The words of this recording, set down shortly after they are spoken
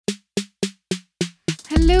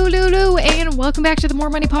Hello, Lulu, and welcome back to the More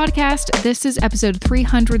Money Podcast. This is episode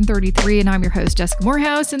 333, and I'm your host, Jessica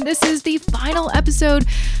Morehouse, and this is the final episode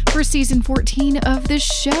for season 14 of the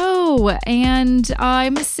show. And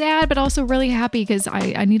I'm sad, but also really happy because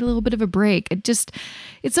I need a little bit of a break.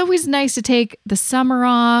 It's always nice to take the summer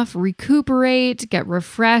off, recuperate, get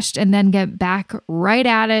refreshed, and then get back right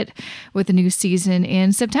at it with a new season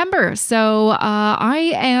in September. So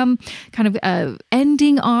I am kind of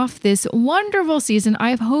ending off this wonderful season.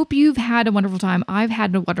 I hope you've had a wonderful time. I've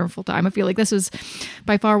had a wonderful time. I feel like this was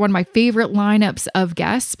by far one of my favorite lineups of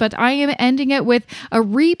guests, but I am ending it with a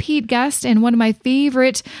repeat guest and one of my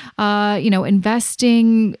favorite,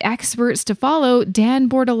 investing experts to follow, Dan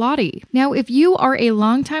Bortolotti. Now, if you are a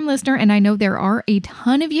longtime listener, and I know there are a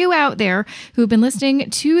ton of you out there who've been listening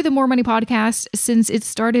to the More Money Podcast since it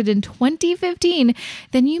started in 2015,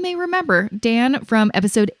 then you may remember Dan from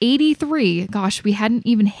episode 83. Gosh, we hadn't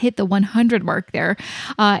even hit the 100 mark there.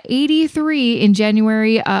 83 in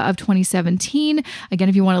January of 2017. Again,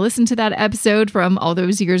 if you want to listen to that episode from all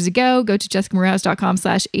those years ago, go to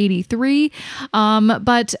jessicamorehouse.com/83.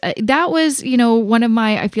 But that was, one of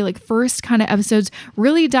my, I feel like, first kind of episodes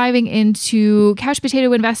really diving into couch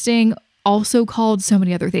potato investing, also called so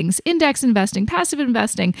many other things: index investing, passive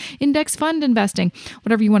investing, index fund investing,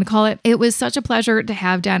 whatever you want to call it. It was such a pleasure to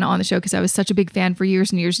have Dan on the show because I was such a big fan for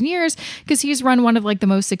years and years and years, because he's run one of like the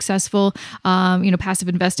most successful, passive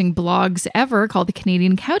investing blogs ever, called the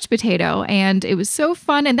Canadian Couch Potato. And it was so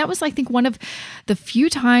fun. And that was, I think, one of the few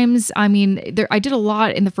times, I did a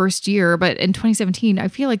lot in the first year, but in 2017, I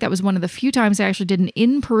feel like that was one of the few times I actually did an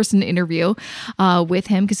in-person interview with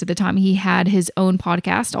him, because at the time he had his own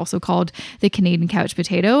podcast also called the Canadian Couch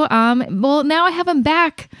Potato. Well, now I have him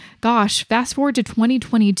back. Gosh, fast forward to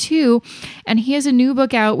 2022, and he has a new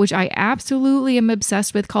book out, which I absolutely am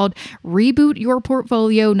obsessed with, called Reboot Your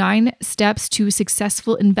Portfolio: 9 Steps to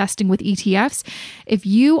Successful Investing with ETFs. If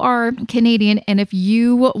you are Canadian, and if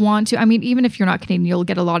you want to, even if you're not Canadian, you'll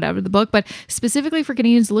get a lot out of the book, but specifically for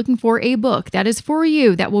Canadians looking for a book that is for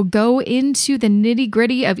you, that will go into the nitty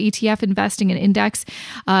gritty of ETF investing and index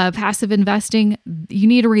passive investing, you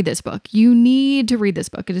need to read this book. You need to read this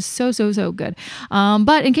book. It is so, so, so good.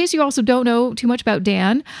 But in case you also don't know too much about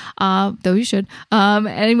Dan, though you should.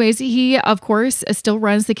 Anyways, he, of course, still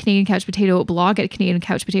runs the Canadian Couch Potato blog at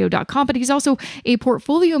CanadianCouchPotato.com, but he's also a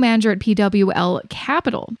portfolio manager at PWL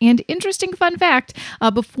Capital. And interesting fun fact,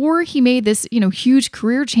 before he made this, huge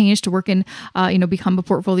career change to work in, become a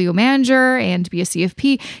portfolio manager and be a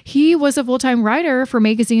CFP, he was a full-time writer for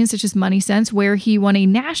magazines such as Money Sense, where he won a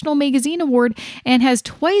National Magazine Award and has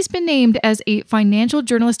twice been named as a Financial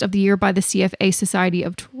Journalist of the Year by the CFA Society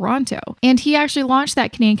of Toronto. And he actually launched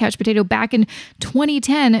that Canadian Couch Potato back in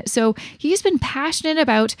 2010. So he's been passionate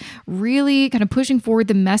about really kind of pushing forward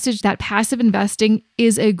the message that passive investing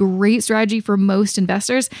is a great strategy for most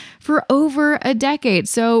investors for over a decade.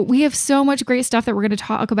 So we have so much great stuff that we're going to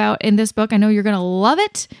talk about in this book. I know you're going to love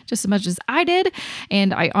it just as much as I did.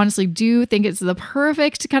 And I honestly do think it's the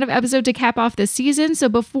perfect kind of episode to cap off this season. So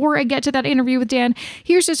before I get to that interview with Dan,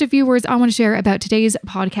 here's just a few words I want to share about today's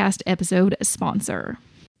podcast episode sponsor.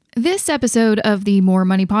 This episode of the More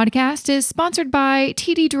Money Podcast is sponsored by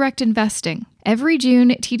TD Direct Investing. Every June,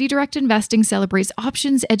 TD Direct Investing celebrates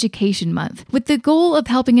Options Education Month with the goal of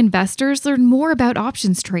helping investors learn more about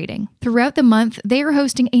options trading. Throughout the month, they are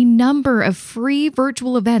hosting a number of free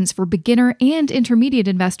virtual events for beginner and intermediate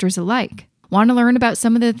investors alike. Want to learn about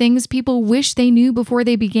some of the things people wish they knew before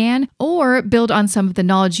they began, or build on some of the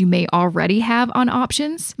knowledge you may already have on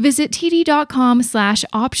options? Visit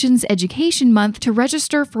td.com/options education month to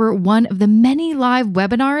register for one of the many live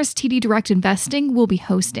webinars TD Direct Investing will be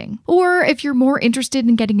hosting. Or if you're more interested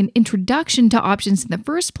in getting an introduction to options in the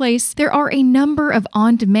first place, there are a number of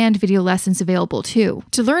on-demand video lessons available too.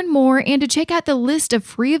 To learn more and to check out the list of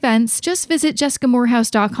free events, just visit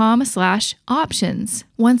jessicamorehouse.com/options.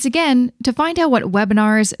 Once again, to find out what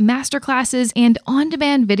webinars, masterclasses, and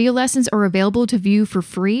on-demand video lessons are available to view for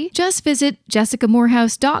free, just visit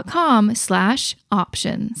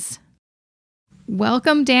jessicamorehouse.com/options.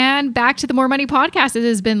 Welcome, Dan, back to the More Money Podcast. It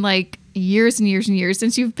has been like years and years and years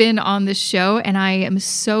since you've been on this show, and I am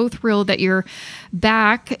so thrilled that you're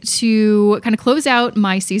back to kind of close out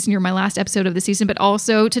my season. You're my last episode of the season, but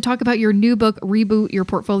also to talk about your new book, Reboot Your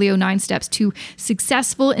Portfolio: 9 Steps to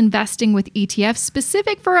Successful Investing with ETFs,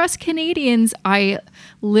 specific for us Canadians. I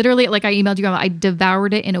literally, like I emailed you, I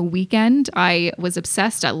devoured it in a weekend. I was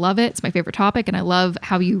obsessed. I love it. It's my favorite topic, and I love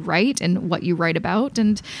how you write and what you write about,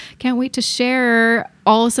 and can't wait to share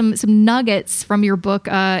some nuggets from your book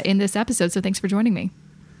in this episode. So thanks for joining me.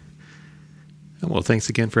 Well, thanks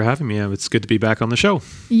again for having me. It's good to be back on the show.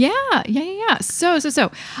 Yeah. So,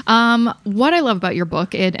 what I love about your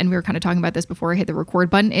book, and we were kind of talking about this before I hit the record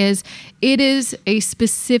button, is it is a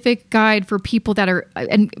specific guide for people that are,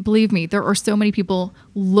 and believe me, there are so many people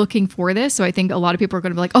looking for this. So I think a lot of people are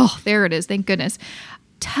going to be like, oh, there it is. Thank goodness.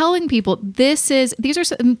 Telling people these are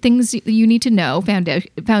some things you need to know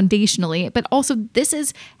foundationally, but also this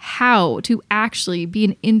is how to actually be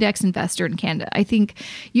an index investor in Canada. I think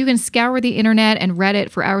you can scour the internet and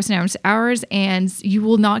Reddit for hours and hours and hours, and you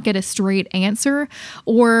will not get a straight answer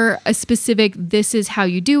or a specific, this is how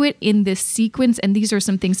you do it in this sequence. And these are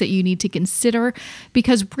some things that you need to consider,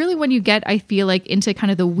 because really when you get, I feel like, into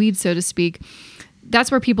kind of the weeds, so to speak,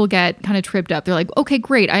 that's where people get kind of tripped up. They're like, okay,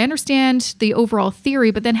 great. I understand the overall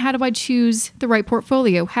theory, but then how do I choose the right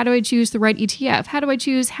portfolio? How do I choose the right ETF? How do I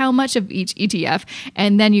choose how much of each ETF?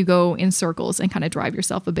 And then you go in circles and kind of drive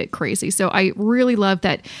yourself a bit crazy. So I really love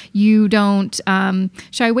that you don't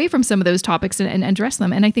shy away from some of those topics and address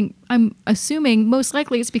them. And I'm assuming most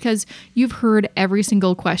likely it's because you've heard every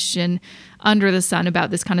single question under the sun about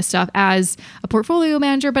this kind of stuff as a portfolio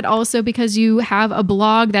manager, but also because you have a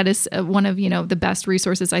blog that is one of, the best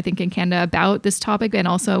resources I think in Canada about this topic, and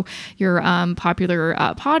also your popular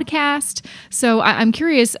podcast. So I'm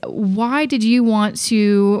curious, why did you want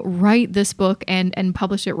to write this book and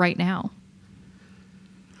publish it right now?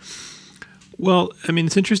 Well, I mean,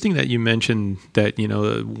 it's interesting that you mentioned that,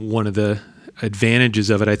 one of the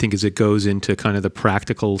advantages of it, I think, is it goes into kind of the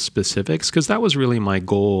practical specifics, because that was really my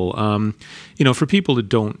goal. For people that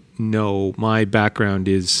don't know, my background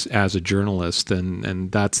is as a journalist,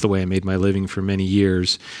 and that's the way I made my living for many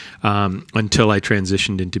years, until I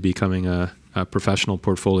transitioned into becoming a professional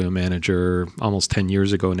portfolio manager almost 10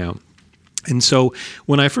 years ago now. And so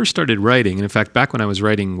when I first started writing, and in fact, back when I was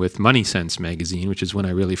writing with Money Sense magazine, which is when I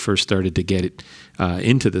really first started to get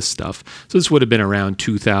into this stuff, so this would have been around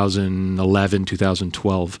 2011,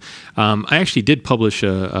 2012, I actually did publish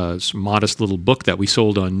a modest little book that we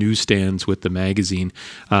sold on newsstands with the magazine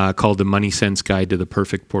called The Money Sense Guide to the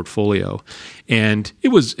Perfect Portfolio. And it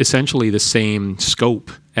was essentially the same scope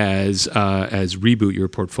as Reboot Your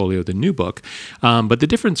Portfolio, the new book. But the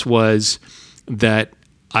difference was that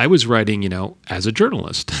I was writing, as a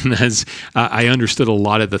journalist, and as I understood a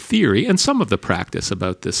lot of the theory and some of the practice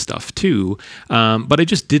about this stuff too, but I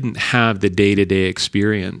just didn't have the day-to-day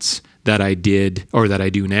experience that I did, or that I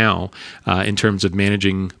do now, in terms of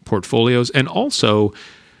managing portfolios and also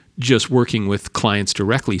just working with clients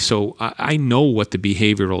directly. So I know what the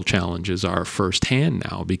behavioral challenges are firsthand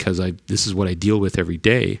now, because this is what I deal with every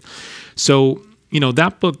day. So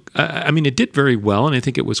that book, it did very well, and I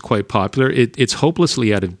think it was quite popular. It's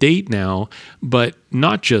hopelessly out of date now, but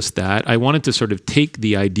not just that. I wanted to sort of take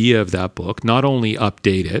the idea of that book, not only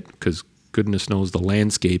update it, because goodness knows the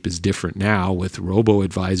landscape is different now with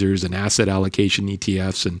robo-advisors and asset allocation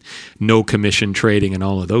ETFs and no commission trading and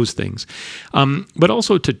all of those things, but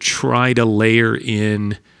also to try to layer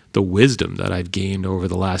in the wisdom that I've gained over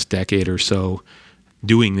the last decade or so,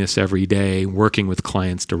 doing this every day, working with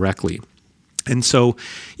clients directly. And so,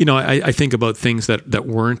 I think about things that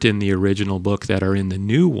weren't in the original book that are in the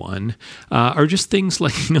new one, are just things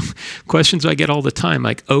like, questions I get all the time,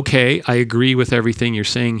 like, okay, I agree with everything you're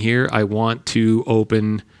saying here. I want to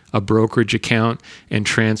open a brokerage account and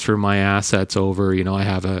transfer my assets over. I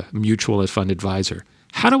have a mutual fund advisor.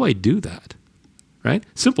 How do I do that? Right?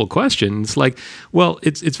 Simple question. It's like, well,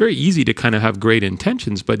 it's very easy to kind of have great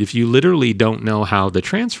intentions, but if you literally don't know how the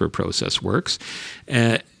transfer process works,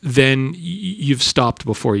 then you've stopped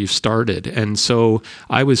before you've started. And so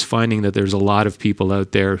I was finding that there's a lot of people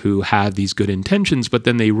out there who have these good intentions, but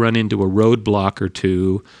then they run into a roadblock or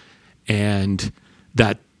two, and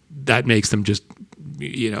that makes them just,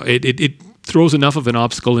 it throws enough of an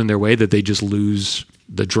obstacle in their way that they just lose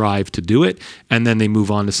the drive to do it, and then they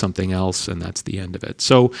move on to something else, and that's the end of it.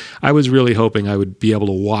 So I was really hoping I would be able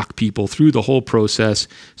to walk people through the whole process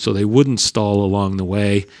so they wouldn't stall along the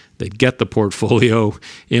way. They'd get the portfolio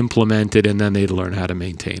implemented, and then they'd learn how to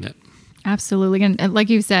maintain it. Absolutely. And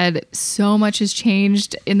like you said, so much has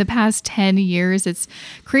changed in the past 10 years. It's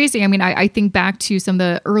crazy. I think back to some of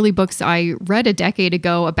the early books I read a decade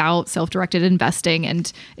ago about self-directed investing,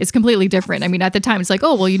 and it's completely different. At the time, it's like,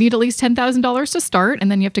 oh, well, you need at least $10,000 to start,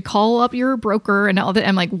 and then you have to call up your broker and all that.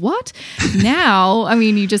 I'm like, what? Now,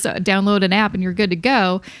 you just download an app and you're good to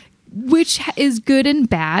go. which is good and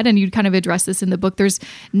bad. And you kind of address this in the book. There's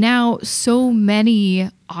now so many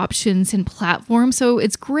options and platforms. So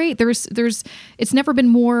it's great. It's never been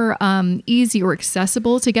more easy or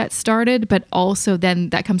accessible to get started, but also then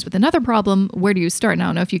that comes with another problem. Where do you start? And I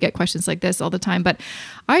don't know if you get questions like this all the time, but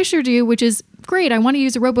I sure do, which is great. I want to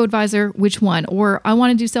use a robo-advisor. Which one? Or I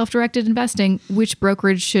want to do self-directed investing. Which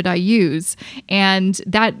brokerage should I use? And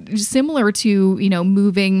that is similar to,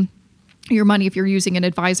 moving your money. If you're using an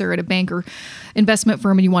advisor at a bank or investment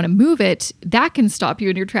firm and you want to move it, that can stop you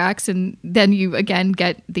in your tracks. And then you again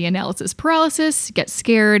get the analysis paralysis, get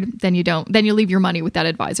scared, then you don't, then you leave your money with that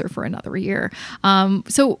advisor for another year.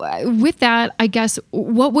 So with that, I guess,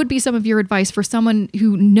 what would be some of your advice for someone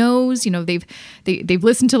who knows, they've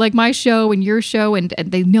listened to like my show and your show and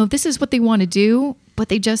they know this is what they want to do, but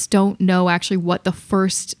they just don't know actually what the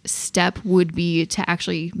first step would be to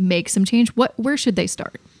actually make some change? Where should they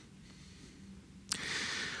start?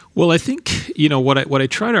 Well, I think, what I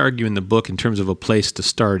try to argue in the book in terms of a place to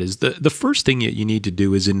start is the first thing that you need to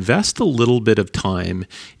do is invest a little bit of time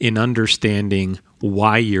in understanding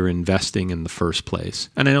why you're investing in the first place.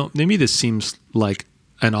 And I know maybe this seems like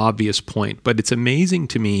an obvious point, but it's amazing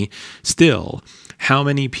to me still how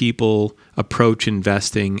many people approach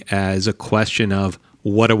investing as a question of,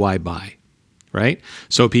 what do I buy? Right?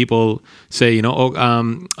 So people say,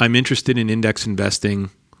 I'm interested in index investing.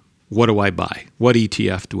 What do I buy? What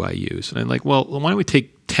ETF do I use? And I'm like, well, why don't we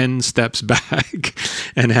take 10 steps back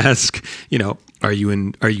and ask, are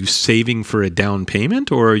you saving for a down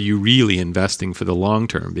payment or are you really investing for the long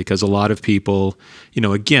term? Because a lot of people,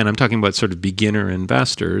 again, I'm talking about sort of beginner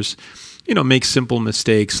investors, make simple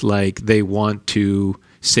mistakes like they want to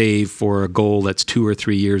save for a goal that's 2 or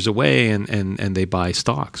 3 years away and they buy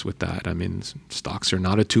stocks with that. I mean, stocks are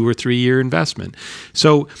not a 2 or 3 year investment.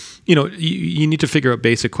 So, you need to figure out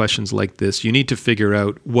basic questions like this. You need to figure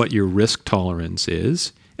out what your risk tolerance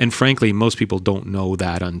is. And frankly, most people don't know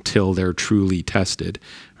that until they're truly tested,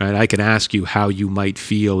 right? I can ask you how you might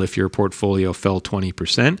feel if your portfolio fell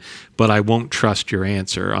 20%, but I won't trust your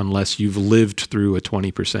answer unless you've lived through a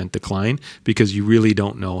 20% decline, because you really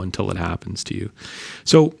don't know until it happens to you.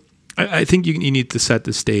 So I think you need to set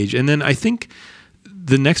the stage. And then I think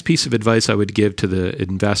the next piece of advice I would give to the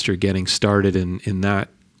investor getting started in that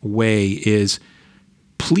way is,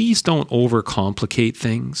 please don't overcomplicate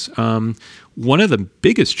things. One of the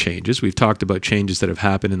biggest changes, we've talked about changes that have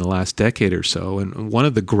happened in the last decade or so, and one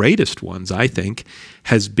of the greatest ones, I think,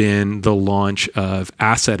 has been the launch of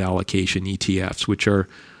asset allocation ETFs, which are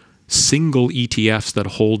single ETFs that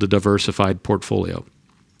hold a diversified portfolio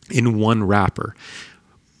in one wrapper.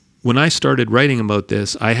 When I started writing about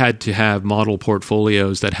this, I had to have model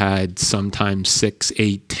portfolios that had sometimes 6,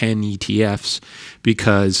 8, 10 ETFs,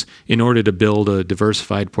 because in order to build a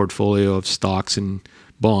diversified portfolio of stocks and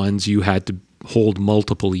bonds, you had to hold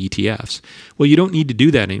multiple ETFs. Well, you don't need to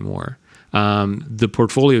do that anymore. The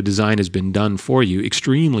portfolio design has been done for you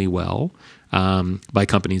extremely well by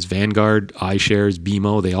companies Vanguard, iShares,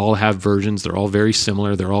 BMO. They all have versions. They're all very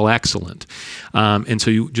similar. They're all excellent. And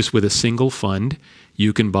so you just with a single fund,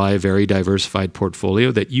 you can buy a very diversified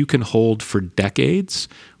portfolio that you can hold for decades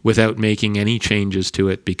without making any changes to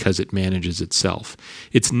it because it manages itself.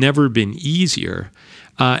 It's never been easier.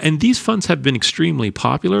 And these funds have been extremely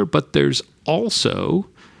popular, but there's also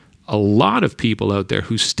a lot of people out there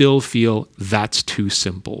who still feel that's too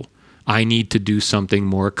simple. I need to do something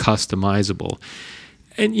more customizable.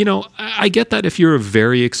 And, I get that if you're a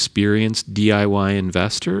very experienced DIY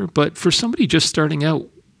investor, but for somebody just starting out,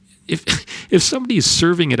 if somebody is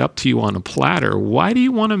serving it up to you on a platter, why do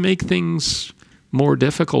you want to make things more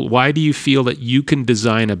difficult? Why do you feel that you can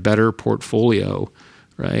design a better portfolio,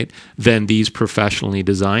 right, than these professionally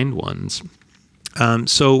designed ones?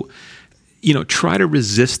 So, try to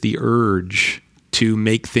resist the urge to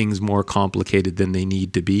make things more complicated than they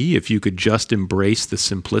need to be. If you could just embrace the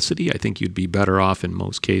simplicity, I think you'd be better off in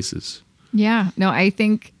most cases. Yeah, no, I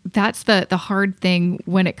think that's the hard thing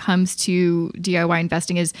when it comes to DIY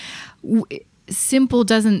investing is simple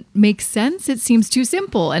doesn't make sense. It seems too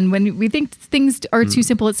simple. And when we think things are too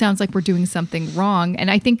simple, it sounds like we're doing something wrong. And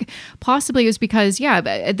I think possibly it was because,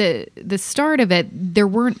 at the start of it, there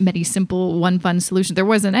weren't many simple one fund solutions. There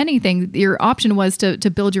wasn't anything. Your option was to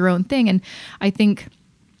build your own thing. And I think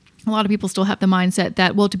a lot of people still have the mindset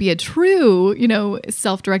that, well, to be a true,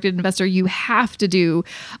 self-directed investor, you have to do,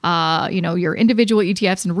 your individual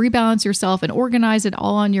ETFs and rebalance yourself and organize it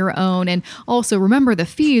all on your own. And also remember the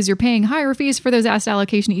fees, you're paying higher fees for those asset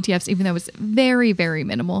allocation ETFs, even though it's very, very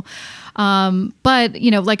minimal. But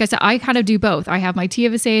like I said, I kind of do both. I have my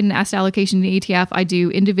TFSA and asset allocation ETF. I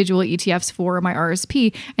do individual ETFs for my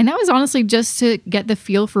RSP. And that was honestly just to get the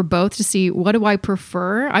feel for both, to see what do I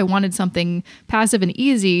prefer. I wanted something passive and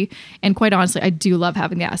easy. And quite honestly, I do love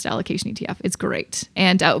having the asset allocation ETF. It's great.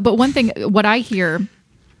 And, but one thing, what I hear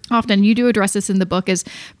often, you do address this in the book, is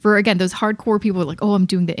for, again, those hardcore people like, oh, I'm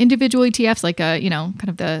doing the individual ETFs, like kind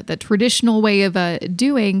of the traditional way of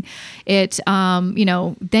doing it.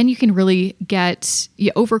 Then you can really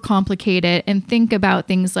you overcomplicate it and think about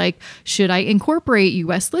things like, should I incorporate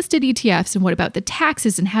US listed ETFs, and what about the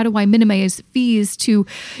taxes, and how do I minimize fees to,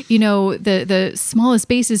 the smallest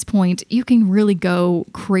basis point? You can really go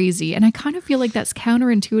crazy. And I kind of feel like that's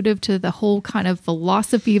counterintuitive to the whole kind of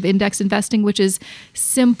philosophy of index investing, which is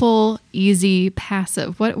simple, easy,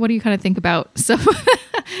 passive. What do you kind of think about some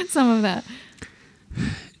of that?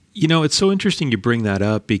 It's so interesting you bring that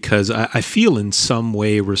up, because I feel in some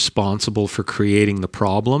way responsible for creating the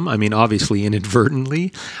problem. I mean, obviously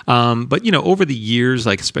inadvertently. But, over the years,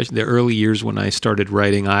 like especially the early years when I started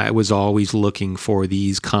writing, I was always looking for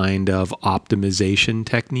these kind of optimization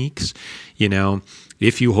techniques.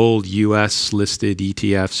 If you hold U.S. listed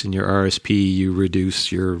ETFs in your RSP, you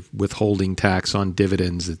reduce your withholding tax on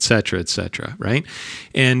dividends, et cetera, right?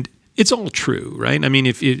 And it's all true, right? I mean,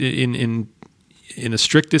 if in a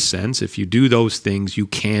strictest sense, if you do those things, you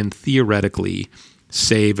can theoretically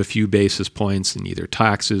save a few basis points in either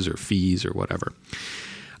taxes or fees or whatever.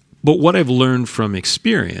 But what I've learned from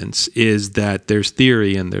experience is that there's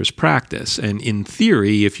theory and there's practice. And in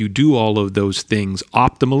theory, if you do all of those things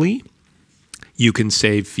optimally, you can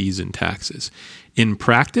save fees and taxes. In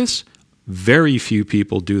practice, very few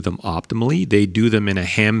people do them optimally. They do them in a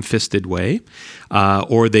ham-fisted way,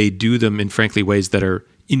 or they do them in, frankly, ways that are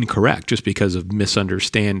incorrect just because of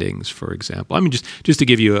misunderstandings, for example. I mean, just to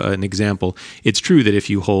give you an example, it's true that if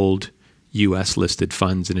you hold U.S. listed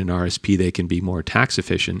funds in an RSP, they can be more tax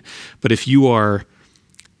efficient. But if you are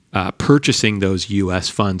purchasing those U.S.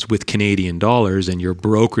 funds with Canadian dollars and your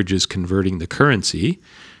brokerage is converting the currency,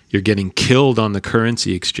 you're getting killed on the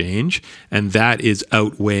currency exchange, and that is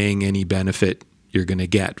outweighing any benefit you're going to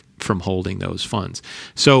get from holding those funds.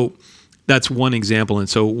 So that's one example. And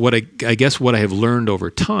so what I guess what I have learned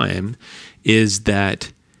over time is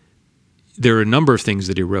that there are a number of things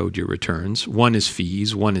that erode your returns. One is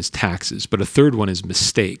fees, one is taxes, but a third one is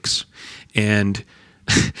mistakes. And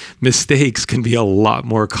mistakes can be a lot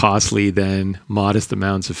more costly than modest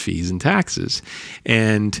amounts of fees and taxes.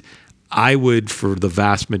 And I would, for the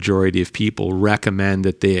vast majority of people, recommend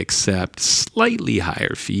that they accept slightly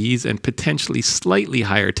higher fees and potentially slightly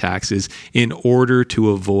higher taxes in order to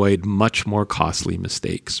avoid much more costly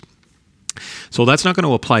mistakes. So that's not going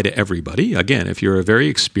to apply to everybody. Again, if you're a very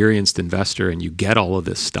experienced investor and you get all of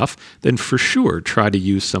this stuff, then for sure try to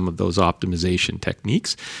use some of those optimization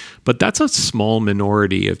techniques. But that's a small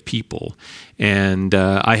minority of people. And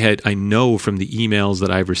I know from the emails that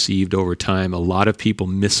I've received over time, a lot of people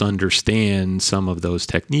misunderstand some of those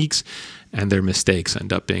techniques, and their mistakes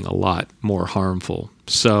end up being a lot more harmful.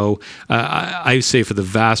 So I say for the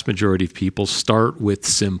vast majority of people, start with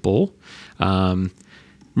simple.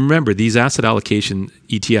 Remember, these asset allocation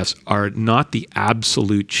ETFs are not the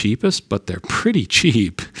absolute cheapest, but they're pretty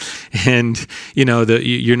cheap. And,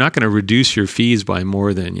 you're not going to reduce your fees by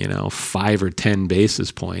more than, 5 or 10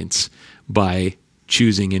 basis points by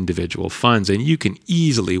choosing individual funds. And you can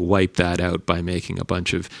easily wipe that out by making a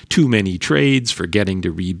bunch of too many trades, forgetting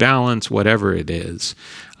to rebalance, whatever it is.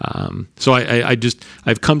 So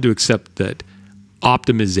I've come to accept that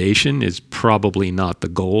optimization is probably not the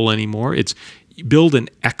goal anymore. It's build an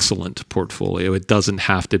excellent portfolio. It doesn't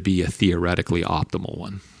have to be a theoretically optimal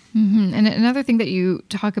one. Mm-hmm. And another thing that you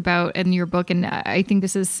talk about in your book, and I think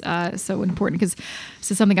this is so important because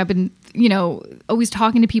this is something I've been, always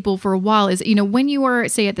talking to people for a while, is, when you are,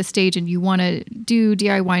 say, at the stage and you want to do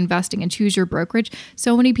DIY investing and choose your brokerage,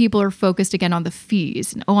 so many people are focused again on the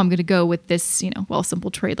fees. And, I'm going to go with this, simple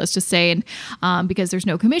trade, let's just say, and because there's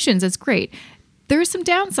no commissions, that's great. There's some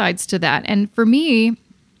downsides to that. And for me,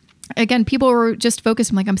 again, people are just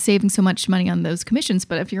focused. I'm saving so much money on those commissions.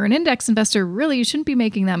 But if you're an index investor, really, you shouldn't be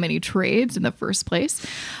making that many trades in the first place.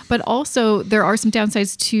 But also, there are some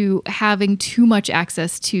downsides to having too much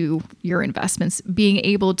access to your investments, being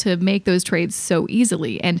able to make those trades so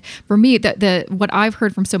easily. And for me, what I've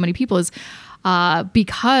heard from so many people is,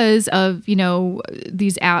 because of,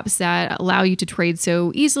 these apps that allow you to trade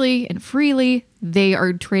so easily and freely. They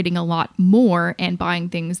are trading a lot more and buying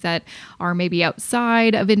things that are maybe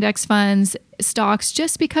outside of index funds, stocks,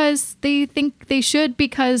 just because they think they should,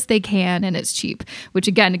 because they can and it's cheap. Which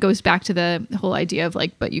again, it goes back to the whole idea of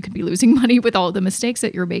but you could be losing money with all the mistakes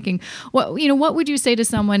that you're making. What would you say to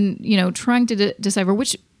someone, trying to decipher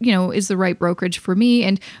which, is the right brokerage for me,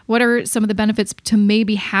 and what are some of the benefits to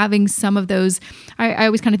maybe having some of those? I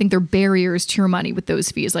always kind of think they're barriers to your money with those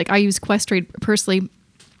fees. I use Questrade personally,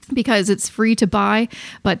 because it's free to buy,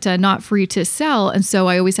 but not free to sell. And so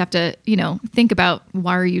I always have to, think about,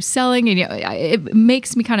 why are you selling? And it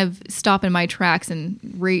makes me kind of stop in my tracks and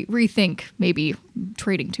rethink maybe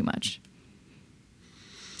trading too much.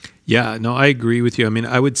 Yeah, no, I agree with you. I mean,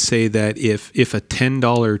 I would say that if a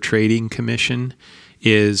 $10 trading commission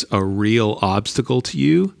is a real obstacle to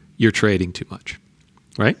you, you're trading too much.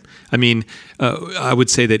 Right? I mean, I would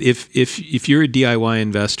say that if you're a DIY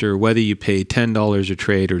investor, whether you pay $10 a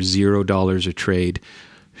trade or $0 a trade,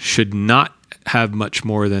 should not have much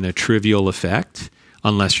more than a trivial effect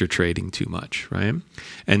unless you're trading too much, right?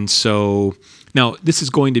 And so now this is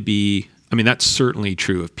going to be, that's certainly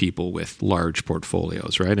true of people with large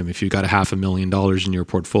portfolios, right? If you've got $500,000 in your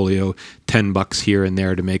portfolio, $10 here and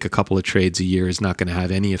there to make a couple of trades a year is not going to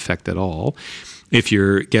have any effect at all. If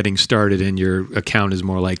you're getting started and your account is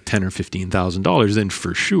more like $10,000 or $15,000, then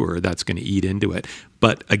for sure that's going to eat into it.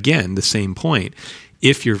 But again, the same point.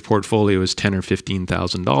 If your portfolio is $10,000 or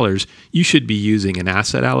 $15,000, you should be using an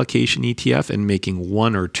asset allocation ETF and making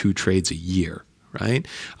 1 or 2 trades a year, right?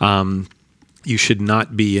 You should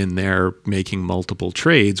not be in there making multiple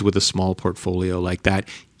trades with a small portfolio like that.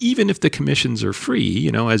 Even if the commissions are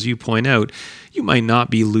free, as you point out, you might not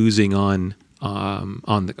be losing on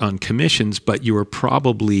commissions, but you are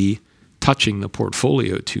probably touching the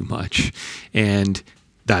portfolio too much, and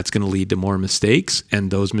that's going to lead to more mistakes,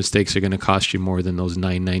 and those mistakes are going to cost you more than those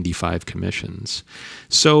 $9.95 commissions.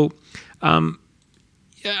 So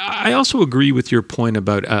I also agree with your point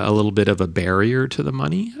about a little bit of a barrier to the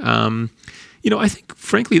money. I think,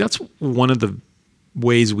 frankly, that's one of the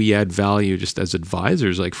ways we add value just as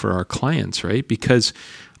advisors, for our clients, right? Because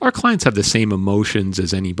our clients have the same emotions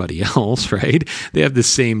as anybody else, right? They have the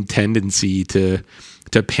same tendency to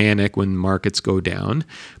panic when markets go down.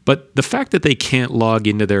 But the fact that they can't log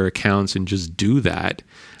into their accounts and just do that,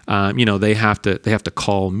 they have to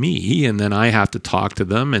call me, and then I have to talk to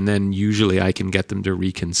them, and then usually I can get them to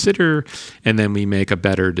reconsider, and then we make a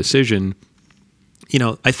better decision.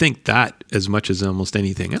 I think that, as much as almost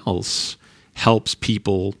anything else, helps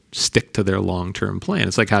people stick to their long-term plan.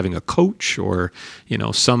 It's like having a coach or,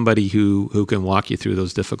 somebody who can walk you through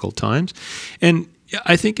those difficult times. And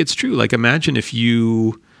I think it's true. Imagine if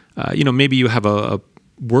you, maybe you have a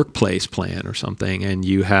workplace plan or something, and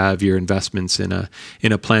you have your investments in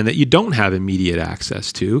a plan that you don't have immediate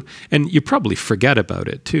access to, and you probably forget about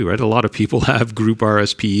it too, right? A lot of people have group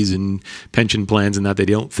RSPs and pension plans and that they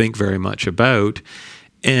don't think very much about.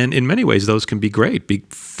 And in many ways, those can be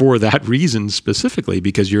great for that reason specifically,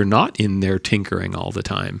 because you're not in there tinkering all the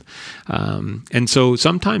time. And so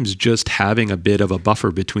sometimes just having a bit of a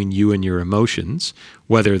buffer between you and your emotions,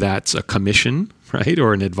 whether that's a commission, right,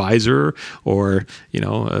 or an advisor, or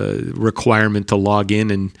a requirement to log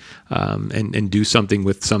in and do something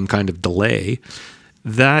with some kind of delay,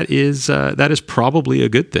 that is probably a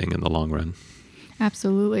good thing in the long run.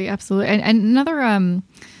 Absolutely, absolutely. And another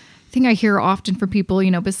thing I hear often from people,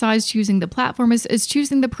 besides choosing the platform, is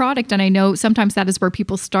choosing the product. And I know sometimes that is where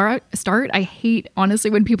people start. I hate, honestly,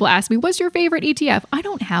 when people ask me, what's your favorite ETF? I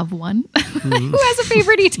don't have one. Who has a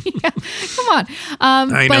favorite ETF? Come on.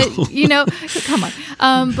 I know. Come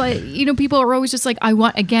on. But people are always just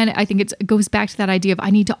I think it goes back to that idea of I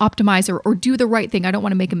need to optimize or do the right thing. I don't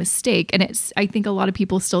want to make a mistake. And I think a lot of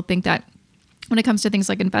people still think that when it comes to things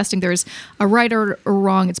like investing, there's a right or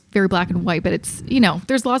wrong. It's very black and white, but it's,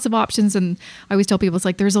 there's lots of options. And I always tell people,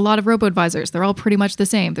 it's there's a lot of robo-advisors. They're all pretty much the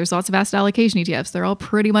same. There's lots of asset allocation ETFs. They're all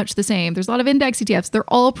pretty much the same. There's a lot of index ETFs. They're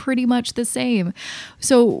all pretty much the same.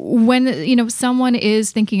 So when, someone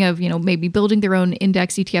is thinking of, maybe building their own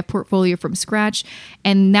index ETF portfolio from scratch,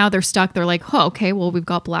 and now they're stuck, they're like, oh, okay, well, we've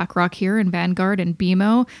got BlackRock here and Vanguard and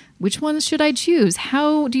BMO. Which ones should I choose?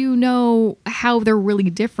 How do you know how they're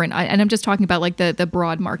really different? And I'm just talking about the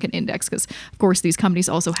broad market index, because of course these companies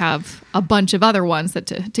also have a bunch of other ones that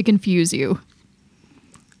to confuse you.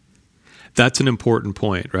 That's an important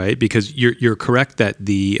point, right? Because you're correct that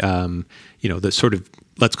the sort of,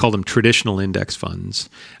 let's call them traditional index funds,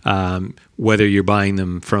 whether you're buying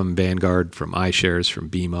them from Vanguard, from iShares,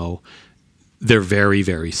 from BMO, they're very,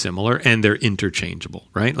 very similar and they're interchangeable,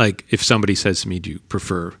 right? Like if somebody says to me, do you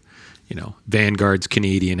prefer, Vanguard's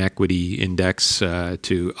Canadian Equity Index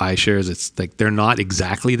to iShares? It's like they're not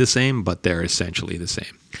exactly the same, but they're essentially the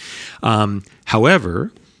same.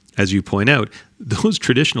 However, as you point out, those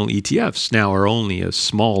traditional ETFs now are only a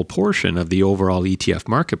small portion of the overall ETF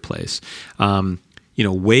marketplace.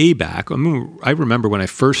 Way back, I remember when I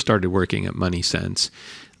first started working at MoneySense,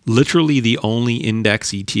 literally the only index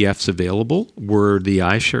ETFs available were the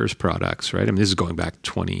iShares products, right? I mean, this is going back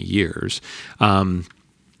 20 years.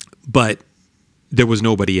 But there was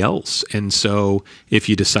nobody else. And so if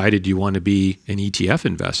you decided you want to be an ETF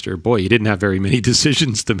investor, boy, you didn't have very many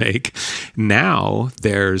decisions to make. Now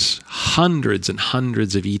there's hundreds and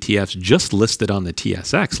hundreds of ETFs just listed on the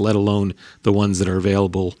TSX, let alone the ones that are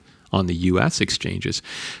available on the US exchanges.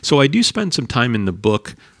 So I do spend some time in the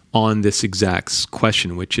book on this exact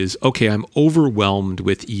question, which is, okay, I'm overwhelmed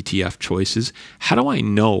with ETF choices. How do I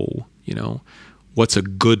know, what's a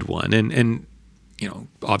good one? And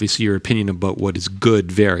obviously your opinion about what is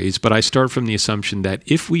good varies, but I start from the assumption that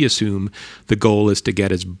if we assume the goal is to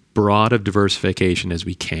get as broad of diversification as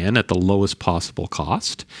we can at the lowest possible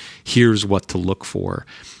cost, here's what to look for.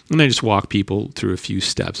 And I just walk people through a few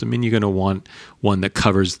steps. I mean, you're going to want one that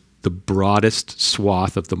covers the broadest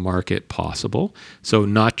swath of the market possible. So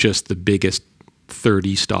not just the biggest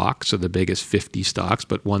 30 stocks or the biggest 50 stocks,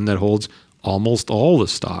 but one that holds almost all the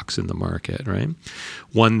stocks in the market, right?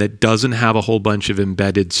 One that doesn't have a whole bunch of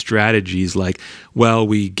embedded strategies like, well,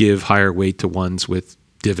 we give higher weight to ones with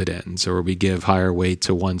dividends, or we give higher weight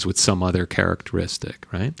to ones with some other characteristic,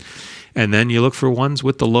 right? And then you look for ones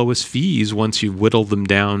with the lowest fees once you whittle them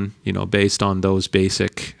down, based on those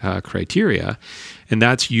basic criteria. And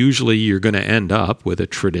that's usually you're going to end up with a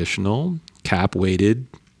traditional cap-weighted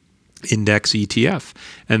index ETF.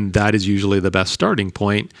 And that is usually the best starting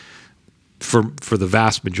point for the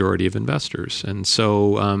vast majority of investors. And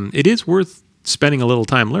so it is worth spending a little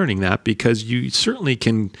time learning that, because you certainly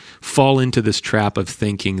can fall into this trap of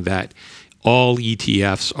thinking that all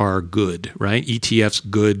ETFs are good, right? ETFs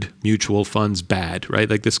good, mutual funds bad, right?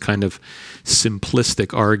 Like this kind of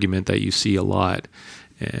simplistic argument that you see a lot.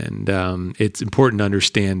 And it's important to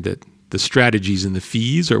understand that the strategies and the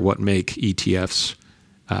fees are what make ETFs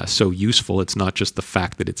so useful. It's not just the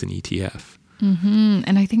fact that it's an ETF. Mm-hmm.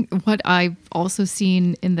 And I think what I've also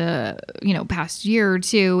seen in the past year or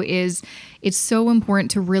two is it's so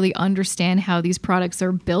important to really understand how these products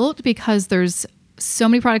are built, because there's so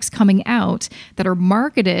many products coming out that are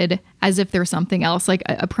marketed as if they're something else. Like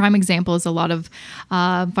a prime example is a lot of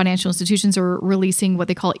financial institutions are releasing what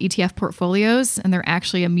they call ETF portfolios, and they're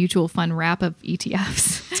actually a mutual fund wrap of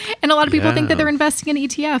ETFs. And a lot of people think that they're investing in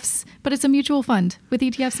ETFs, but it's a mutual fund with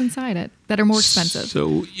ETFs inside it that are more expensive.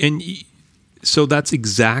 So that's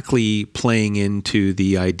exactly playing into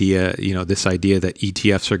the idea, this idea that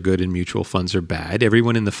ETFs are good and mutual funds are bad.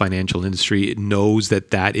 Everyone in the financial industry knows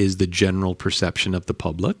that is the general perception of the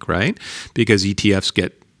public, right? Because ETFs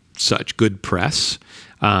get such good press,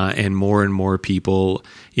 and more people,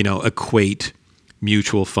 equate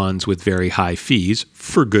mutual funds with very high fees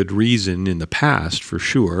for good reason in the past, for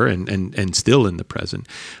sure, and still in the present.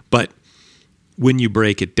 But when you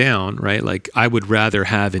break it down, right, like I would rather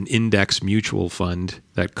have an index mutual fund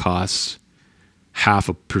that costs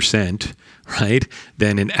 0.5%, right,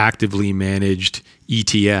 than an actively managed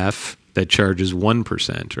ETF that charges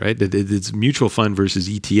 1%, right? It's mutual fund versus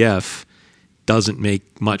ETF doesn't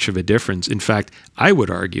make much of a difference. In fact, I would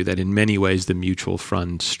argue that in many ways the mutual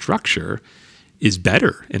fund structure is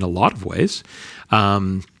better in a lot of ways.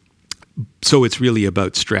 So it's really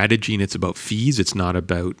about strategy and it's about fees. It's not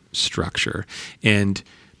about structure.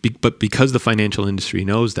 But because the financial industry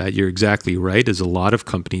knows that, you're exactly right. There's a lot of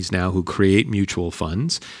companies now who create mutual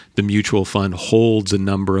funds. The mutual fund holds a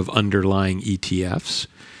number of underlying ETFs,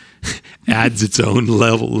 adds its own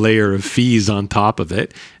layer of fees on top of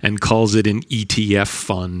it, and calls it an ETF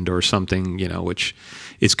fund or something, which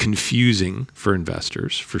is confusing for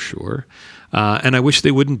investors for sure. And I wish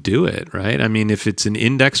they wouldn't do it, right? I mean, if it's an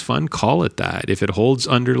index fund, call it that. If it holds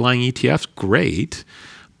underlying ETFs, great.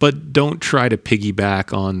 But don't try to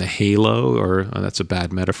piggyback on the halo, or that's a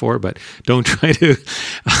bad metaphor, but don't try to,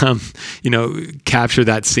 capture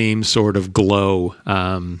that same sort of glow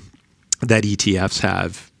that ETFs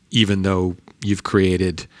have, even though you've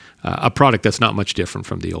created a product that's not much different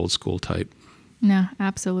from the old school type. No,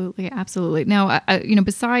 absolutely. Absolutely. Now,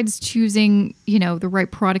 besides choosing, the right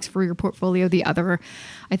products for your portfolio, the other,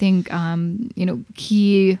 I think,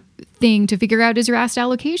 key thing to figure out is your asset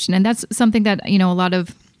allocation. And that's something that, a lot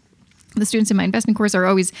of the students in my investment course are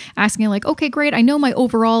always asking like, okay, great. I know my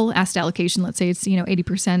overall asset allocation, let's say it's,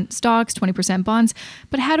 80% stocks, 20% bonds,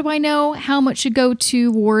 but how do I know how much should go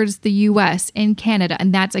towards the US and Canada?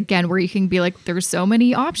 And that's again, where you can be like, there's so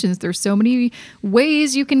many options. There's so many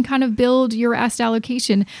ways you can kind of build your asset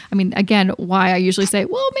allocation. I mean, again, why I usually say,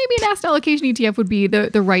 well, maybe an asset allocation ETF would be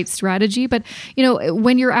the right strategy. But,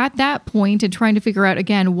 when you're at that point and trying to figure out,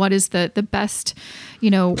 again, what is the best,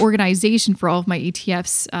 organization for all of my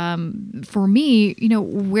ETFs, for me,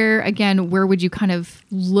 where would you kind of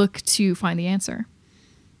look to find the answer?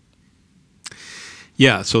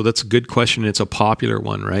 Yeah, so that's a good question. It's a popular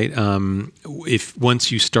one, right? If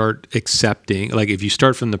once you start accepting, like if you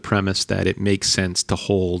start from the premise that it makes sense to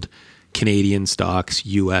hold Canadian stocks,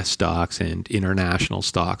 US stocks, and international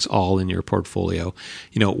stocks all in your portfolio,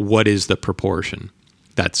 what is the proportion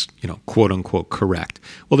that's, quote unquote correct?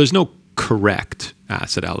 Well, there's no correct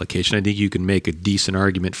asset allocation. I think you can make a decent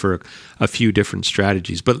argument for a few different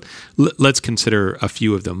strategies, but let's consider a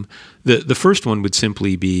few of them. The first one would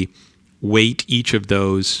simply be weight each of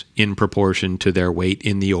those in proportion to their weight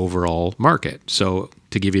in the overall market. So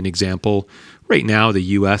to give you an example, right now the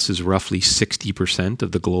US is roughly 60%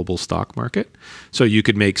 of the global stock market. So you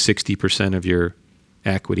could make 60% of your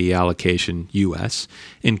equity allocation US,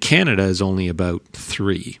 and Canada is only about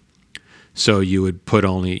 3%. So you would put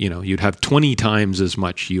only, you'd have 20 times as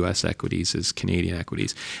much U.S. equities as Canadian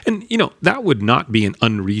equities. And, that would not be an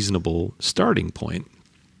unreasonable starting point.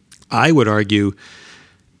 I would argue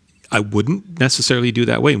I wouldn't necessarily do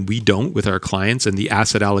that way, and we don't with our clients, and the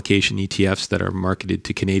asset allocation ETFs that are marketed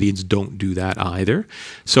to Canadians don't do that either.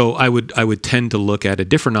 So I would tend to look at a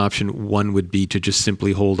different option. One would be to just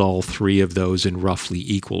simply hold all 3 of those in roughly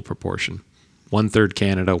equal proportion. 1/3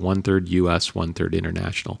 Canada, 1/3 US, 1/3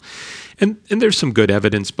 international. And there's some good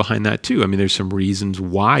evidence behind that too. I mean, there's some reasons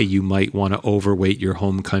why you might want to overweight your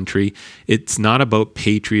home country. It's not about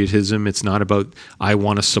patriotism. It's not about, I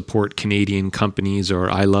want to support Canadian companies, or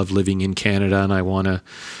I love living in Canada and I want to,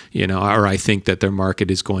 or I think that their market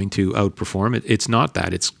is going to outperform it. It's not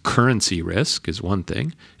that. It's currency risk is one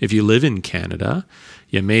thing. If you live in Canada,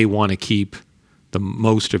 you may want to keep the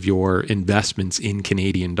most of your investments in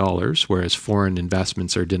Canadian dollars, whereas foreign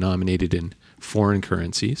investments are denominated in foreign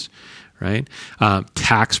currencies, right?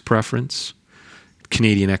 Tax preference.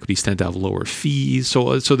 Canadian equities tend to have lower fees.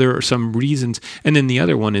 So there are some reasons. And then the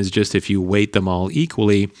other one is just if you weight them all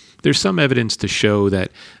equally, there's some evidence to show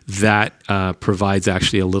that provides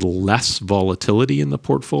actually a little less volatility in the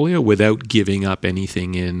portfolio without giving up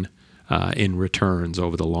anything in returns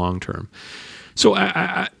over the long term. So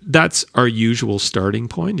that's our usual starting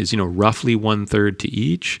point is, roughly 1/3 to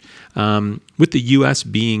each. With the U.S.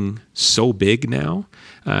 being so big now,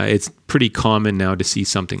 it's pretty common now to see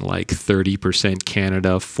something like 30%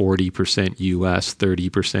 Canada, 40% U.S.,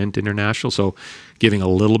 30% international. So giving a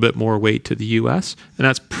little bit more weight to the U.S., and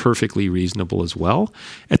that's perfectly reasonable as well.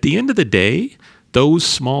 At the end of the day, those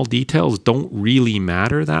small details don't really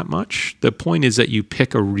matter that much. The point is that you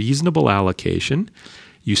pick a reasonable allocation,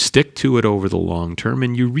 you stick to it over the long term,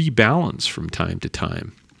 and you rebalance from time to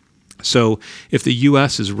time. So if the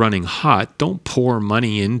U.S. is running hot, don't pour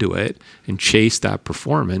money into it and chase that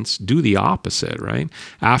performance. Do the opposite, right?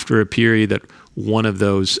 After a period that one of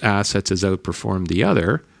those assets has outperformed the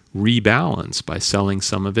other, rebalance by selling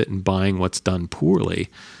some of it and buying what's done poorly.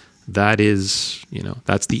 That is,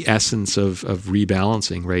 that's the essence of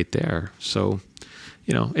rebalancing right there. So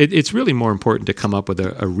it's really more important to come up with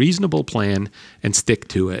a reasonable plan and stick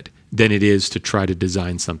to it than it is to try to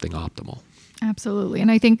design something optimal. Absolutely.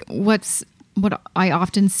 And I think what I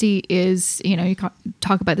often see is, you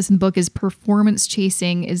talk about this in the book, is performance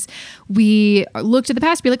chasing. Is we look to the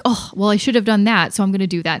past, be like, oh, well, I should have done that, so I'm going to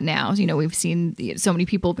do that now. We've seen so many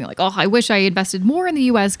people being like, oh, I wish I invested more in the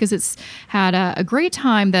U.S. because it's had a great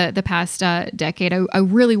time the past decade. I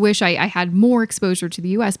really wish I had more exposure to the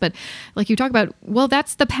U.S. But like you talk about, well,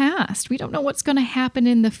 that's the past. We don't know what's going to happen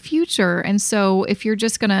in the future. And so if you're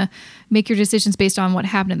just going to make your decisions based on what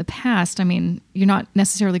happened in the past, I mean, you're not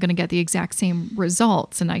necessarily going to get the exact same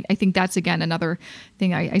results. And I think that's, again, another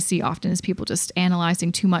thing I see often is people just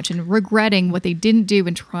analyzing too much and regretting what they didn't do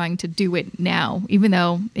and trying to do it now, even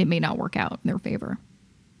though it may not work out in their favor.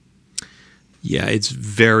 Yeah, it's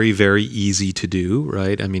very, very easy to do,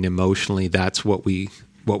 right? I mean, emotionally, that's what we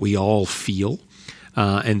all feel.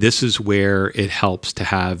 And this is where it helps to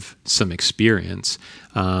have some experience.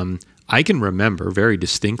 I can remember very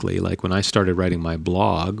distinctly, like when I started writing my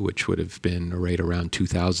blog, which would have been right around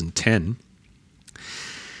 2010.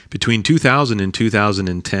 Between 2000 and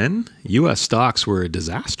 2010, U.S. stocks were a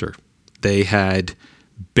disaster. They had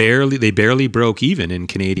barely broke even in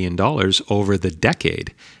Canadian dollars over the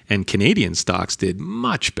decade, and Canadian stocks did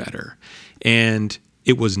much better. And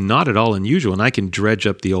it was not at all unusual. And I can dredge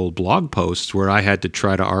up the old blog posts where I had to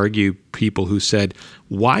try to argue people who said,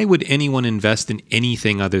 why would anyone invest in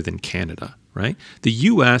anything other than Canada, right? The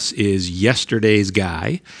US is yesterday's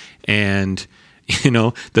guy, and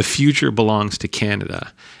the future belongs to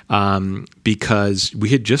Canada, because we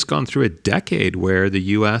had just gone through a decade where the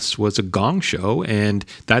U.S. was a gong show, and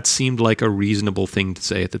that seemed like a reasonable thing to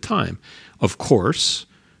say at the time. Of course,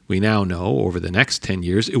 we now know over the next 10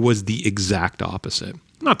 years, it was the exact opposite.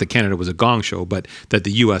 Not that Canada was a gong show, but that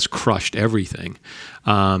the U.S. crushed everything.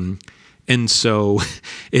 And so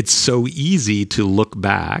it's so easy to look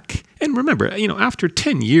back and remember, after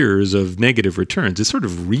 10 years of negative returns, it's sort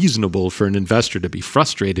of reasonable for an investor to be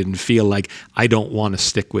frustrated and feel like, I don't want to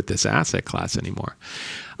stick with this asset class anymore.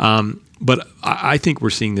 But I think we're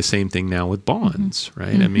seeing the same thing now with bonds,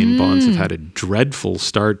 right? I mean, bonds have had a dreadful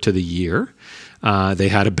start to the year. They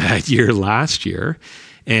had a bad year last year.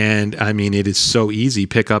 And I mean, it is so easy.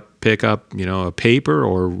 Pick up, a paper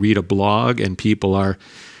or read a blog, and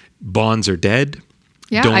bonds are dead.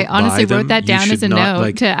 Yeah, I honestly wrote that down as a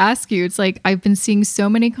note to ask you. It's like, I've been seeing so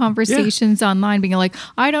many conversations online being like,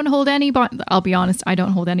 I don't hold any bonds. I'll be honest, I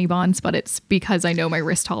don't hold any bonds, but it's because I know my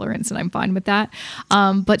risk tolerance and I'm fine with that.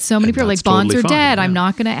 But so many people are like, bonds are dead. Yeah. I'm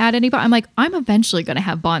not going to add any bonds. I'm like, I'm eventually going to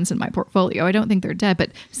have bonds in my portfolio. I don't think they're dead,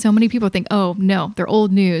 but so many people think, oh no, they're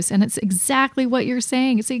old news. And it's exactly what you're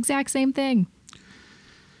saying. It's the exact same thing.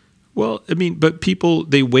 Well, I mean, but people,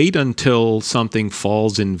 they wait until something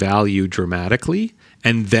falls in value dramatically,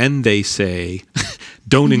 and then they say,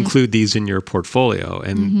 don't include these in your portfolio.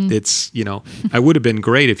 And it's, I would have been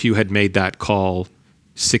great if you had made that call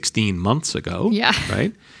 16 months ago,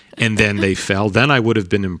 right? And then they fell. Then I would have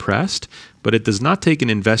been impressed. But it does not take an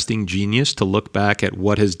investing genius to look back at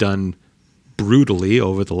what has done brutally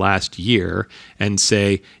over the last year and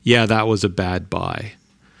say, yeah, that was a bad buy.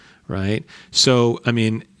 Right? So, I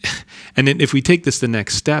mean, and then if we take this the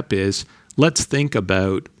next step is, let's think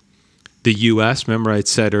about the U.S. Remember I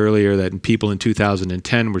said earlier that people in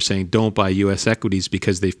 2010 were saying don't buy U.S. equities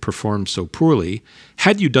because they've performed so poorly.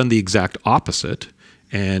 Had you done the exact opposite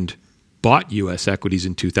and bought U.S. equities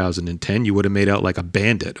in 2010, you would have made out like a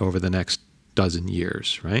bandit over the next dozen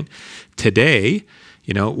years, right? Today,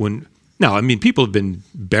 people have been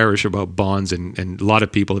bearish about bonds, and a lot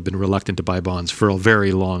of people have been reluctant to buy bonds for a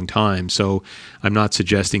very long time. So I'm not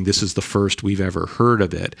suggesting this is the first we've ever heard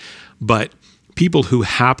of it. But people who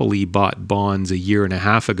happily bought bonds a year and a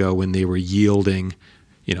half ago when they were yielding,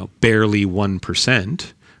 barely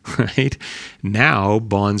 1%, right? Now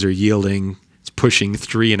bonds are yielding, it's pushing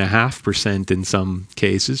 3.5% in some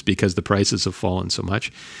cases because the prices have fallen so much.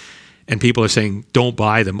 And people are saying, don't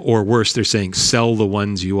buy them. Or worse, they're saying, sell the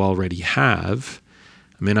ones you already have.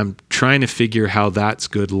 I mean, I'm trying to figure how that's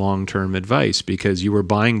good long-term advice, because you were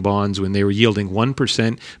buying bonds when they were yielding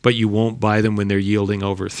 1%, but you won't buy them when they're yielding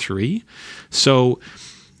over 3%. So,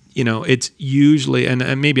 it's usually,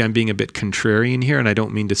 and maybe I'm being a bit contrarian here, and I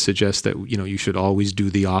don't mean to suggest that, you should always do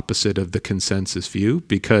the opposite of the consensus view,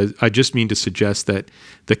 because I just mean to suggest that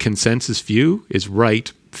the consensus view is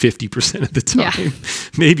right 50% of the time,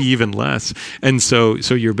 maybe even less. And so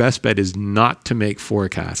your best bet is not to make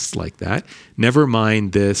forecasts like that. Never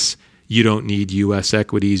mind this, you don't need U.S.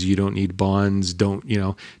 equities, you don't need bonds,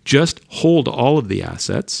 just hold all of the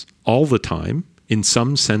assets all the time in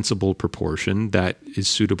some sensible proportion that is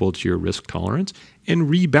suitable to your risk tolerance, and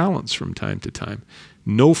rebalance from time to time.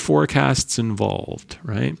 No forecasts involved,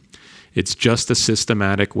 right? It's just a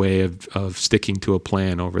systematic way of sticking to a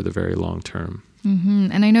plan over the very long term. Mm-hmm.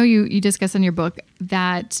 And I know you discuss in your book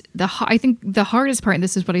that I think the hardest part, and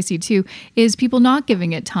this is what I see too, is people not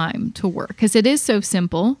giving it time to work, because it is so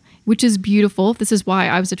simple, which is beautiful. This is why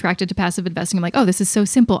I was attracted to passive investing. I'm like, oh, this is so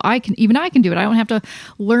simple. I can do it. I don't have to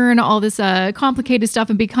learn all this complicated stuff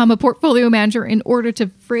and become a portfolio manager in order to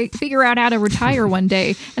figure out how to retire one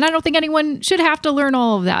day. And I don't think anyone should have to learn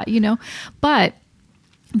all of that, But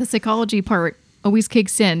the psychology part always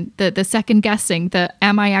kicks in, the second guessing,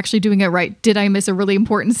 am I actually doing it right? Did I miss a really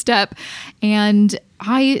important step? And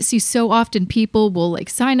I see so often people will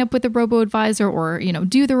sign up with a robo-advisor or,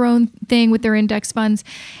 do their own thing with their index funds.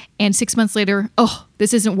 And 6 months later, oh,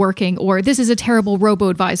 this isn't working, or this is a terrible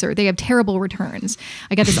robo-advisor. They have terrible returns.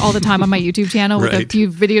 I get this all the time on my YouTube channel with a few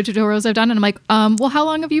video tutorials I've done. And I'm like, well, how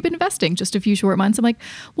long have you been investing? Just a few short months. I'm like,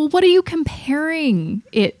 well, what are you comparing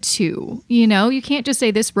it to? You can't just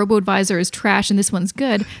say this robo-advisor is trash and this one's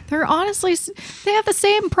good. They're honestly, they have the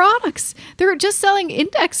same products. They're just selling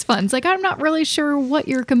index funds. I'm not really sure what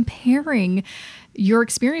you're comparing your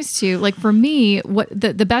experience to. Like for me, what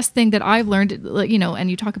the best thing that I've learned,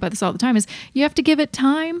 and you talk about this all the time, is you have to give it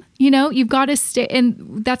time. You've got to stay.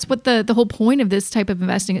 And that's what the whole point of this type of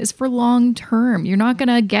investing is, for long term. You're not going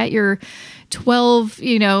to get your 12,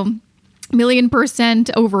 million%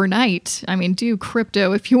 overnight. I mean, do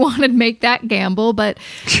crypto if you want to make that gamble, but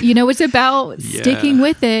it's about sticking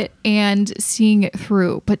with it and seeing it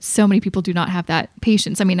through. But so many people do not have that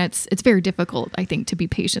patience. I mean, it's very difficult, I think, to be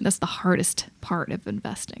patient. That's the hardest part of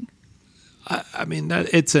investing. I mean,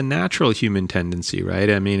 that it's a natural human tendency, right?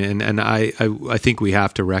 I mean, and I think we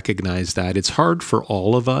have to recognize that it's hard for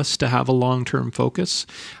all of us to have a long-term focus,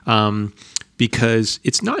 because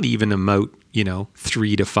it's not even about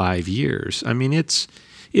 3 to 5 years. I mean, it's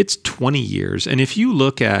 20 years. And if you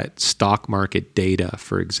look at stock market data,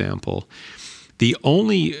 for example, the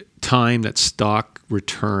only time that stock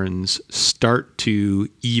returns start to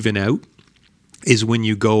even out is when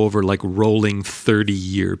you go over like rolling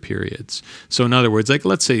 30-year periods. So in other words, like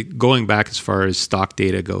let's say going back as far as stock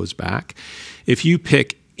data goes back, if you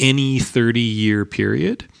pick any 30-year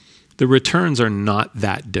period, the returns are not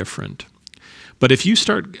that different. But if you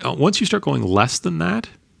once you start going less than that,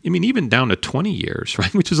 I mean, even down to 20 years,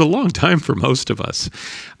 right, which is a long time for most of us,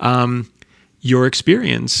 your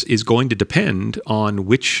experience is going to depend on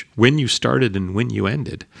when you started and when you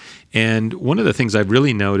ended. And one of the things I've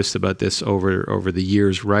really noticed about this over the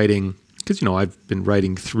years writing, because I've been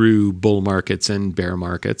writing through bull markets and bear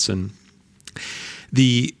markets, and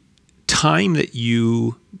the time that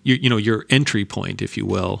your entry point, if you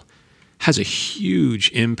will, has a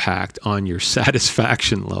huge impact on your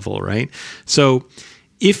satisfaction level, right? So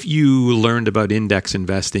if you learned about index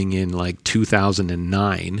investing in like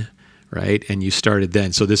 2009, right, and you started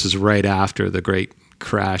then, so this is right after the great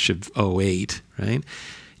crash of 2008, right?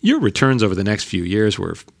 Your returns over the next few years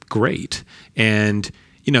were great. And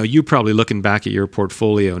you're probably looking back at your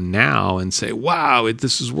portfolio now and say, wow,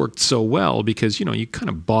 this has worked so well because, you kind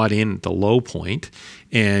of bought in at the low point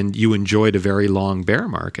and you enjoyed a very long bull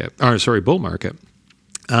market.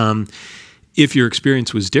 If your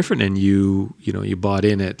experience was different and you bought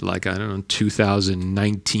in at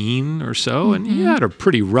 2019 or so, and you had a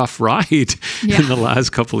pretty rough ride in the last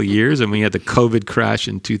couple of years, and we had the COVID crash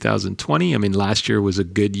in 2020. I mean, last year was a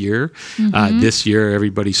good year. This year,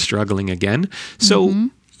 everybody's struggling again. So,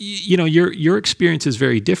 your experience is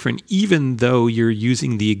very different, even though you're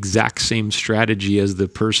using the exact same strategy as the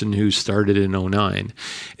person who started in 2009.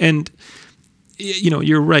 And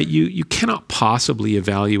you're right. You cannot possibly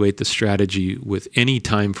evaluate the strategy with any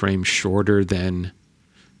time frame shorter than,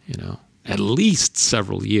 at least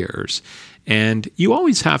several years. And you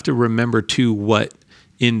always have to remember too what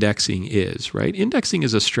indexing is, right? Indexing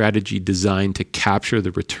is a strategy designed to capture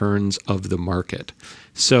the returns of the market.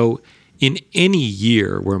 So in any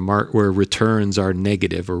year where returns are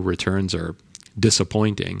negative or returns are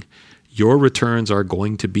disappointing, your returns are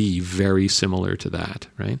going to be very similar to that,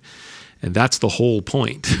 right? And that's the whole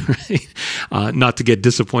point, right? Not to get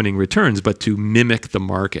disappointing returns, but to mimic the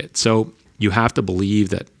market. So you have to believe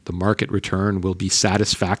that the market return will be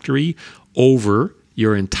satisfactory over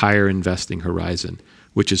your entire investing horizon,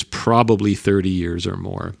 which is probably 30 years or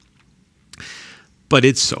more. But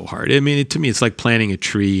it's so hard. I mean, to me, it's like planting a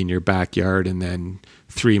tree in your backyard and then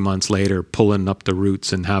 3 months later pulling up the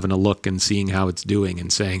roots and having a look and seeing how it's doing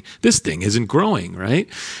and saying, this thing isn't growing, right?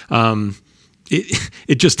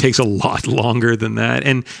 It just takes a lot longer than that.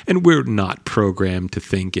 And we're not programmed to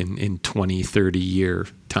think in 20, 30-year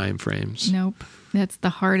timeframes. Nope. That's the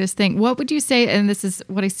hardest thing. What would you say, and this is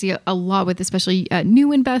what I see a lot with especially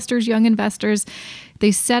new investors, young investors,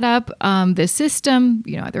 they set up this system,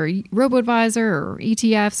 either a robo-advisor or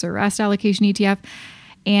ETFs or asset allocation ETF.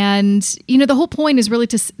 And, the whole point is really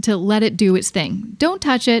to let it do its thing. Don't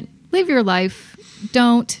touch it. Live your life.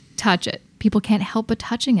 Don't touch it. People can't help but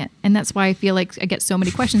touching it. And that's why I feel like I get so many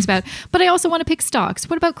questions about, but I also want to pick stocks.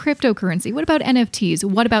 What about cryptocurrency? What about NFTs?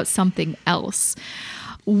 What about something else?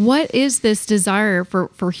 What is this desire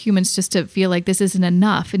for humans just to feel like this isn't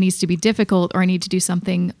enough? It needs to be difficult, or I need to do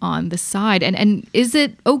something on the side. And is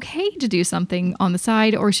it okay to do something on the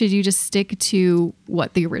side, or should you just stick to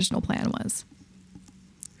what the original plan was?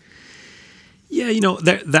 Yeah,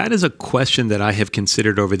 that is a question that I have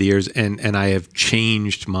considered over the years, and I have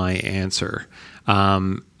changed my answer.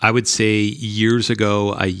 I would say years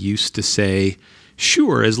ago, I used to say,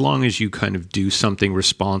 sure, as long as you kind of do something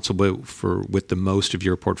responsible with the most of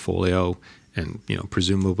your portfolio, and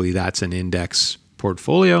presumably that's an index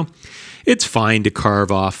portfolio, it's fine to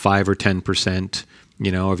carve off 5 or 10%,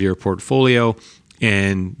 of your portfolio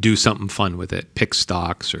and do something fun with it. Pick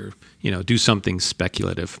stocks or do something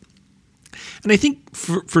speculative. And I think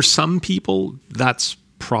for some people, that's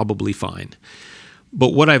probably fine.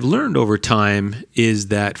 But what I've learned over time is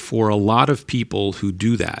that for a lot of people who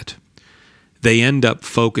do that, they end up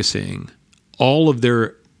focusing all of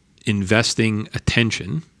their investing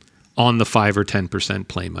attention on the 5 or 10%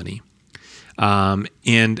 play money.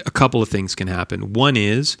 And a couple of things can happen. One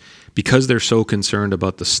is because they're so concerned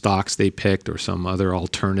about the stocks they picked or some other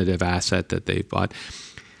alternative asset that they bought,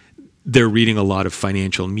 they're reading a lot of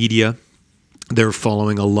financial media. They're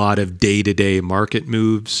following a lot of day-to-day market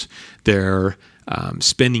moves. They're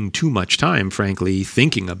spending too much time, frankly,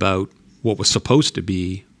 thinking about what was supposed to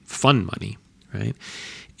be fun money, right?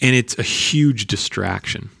 And it's a huge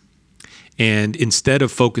distraction. And instead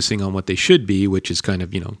of focusing on what they should be, which is kind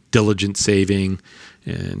of, diligent saving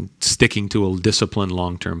and sticking to a disciplined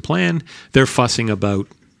long-term plan, they're fussing about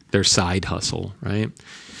their side hustle, right?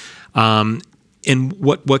 And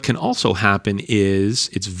what can also happen is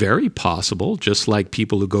it's very possible, just like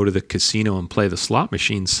people who go to the casino and play the slot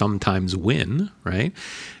machine sometimes win, right?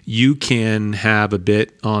 You can have a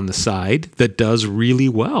bit on the side that does really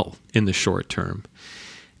well in the short term.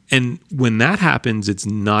 And when that happens, it's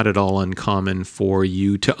not at all uncommon for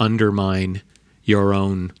you to undermine your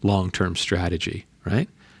own long-term strategy, right?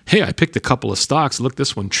 Hey, I picked a couple of stocks. Look,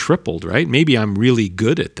 this one tripled, right? Maybe I'm really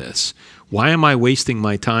good at this. Why am I wasting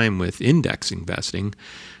my time with index investing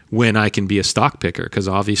when I can be a stock picker? Because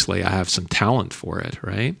obviously I have some talent for it,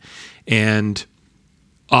 right? And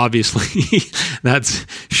obviously that's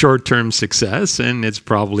short-term success, and it's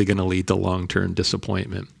probably going to lead to long-term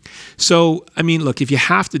disappointment. So, look, if you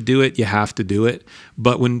have to do it, you have to do it.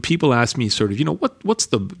 But when people ask me sort of, what's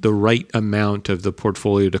the right amount of the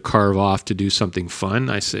portfolio to carve off to do something fun,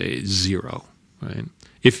 I say 0, right?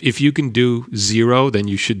 If you can do 0, then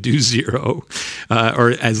you should do 0,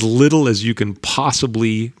 or as little as you can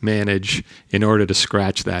possibly manage in order to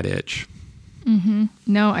scratch that itch. Mm-hmm.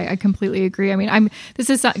 No, I completely agree.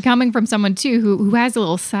 This is coming from someone too who has a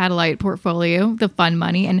little satellite portfolio, the fun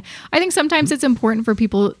money. And I think sometimes it's important for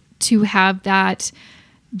people to have that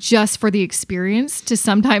just for the experience, to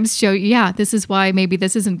sometimes show, this is why maybe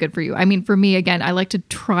this isn't good for you. For me, again, I like to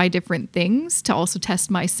try different things to also test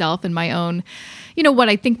myself and my own, what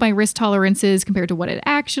I think my risk tolerance is compared to what it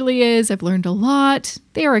actually is. I've learned a lot.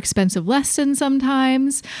 They are expensive lessons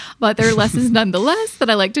sometimes, but they're lessons nonetheless that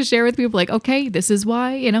I like to share with people, like, okay, this is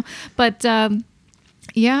why, but,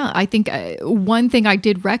 I think one thing I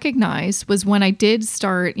did recognize was when I did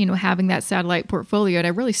start, having that satellite portfolio, and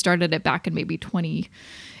I really started it back in maybe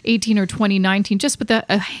 2018 or 2019, just with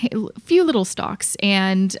a few little stocks.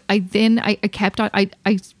 And I kept on,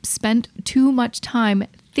 I spent too much time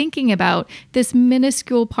thinking about this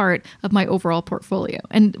minuscule part of my overall portfolio.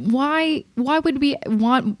 And why would we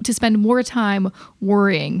want to spend more time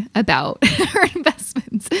worrying about our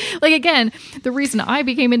investments? Like, again, the reason I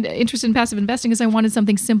became interested in passive investing is I wanted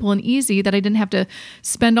something simple and easy that I didn't have to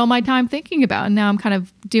spend all my time thinking about. And now I'm kind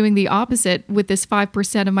of doing the opposite with this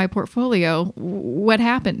 5% of my portfolio. What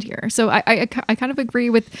happened here? So I kind of agree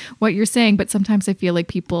with what you're saying, but sometimes I feel like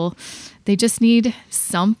people, they just need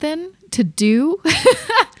something to do.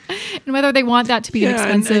 And whether they want that to be an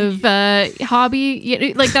expensive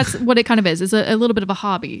hobby, like that's what it kind of is. It's a little bit of a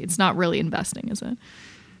hobby. It's not really investing, is it?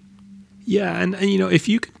 Yeah, and if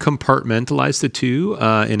you can compartmentalize the two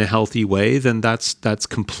in a healthy way, then that's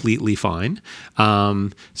completely fine.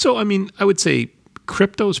 So I would say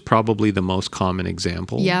crypto is probably the most common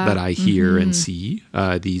example that I hear and see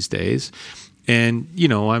these days. And,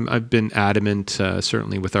 I've been adamant,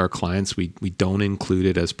 certainly with our clients, we don't include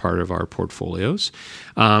it as part of our portfolios.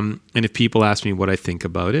 And if people ask me what I think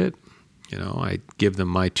about it, I give them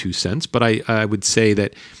my 2 cents. But I would say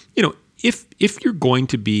that, if you're going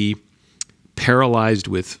to be paralyzed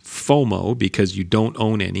with FOMO because you don't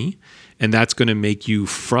own any, and that's going to make you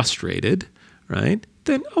frustrated, right?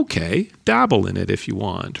 Then okay, dabble in it if you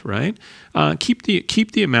want, right? Keep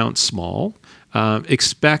the amount small.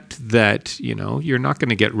 Expect that, you're not going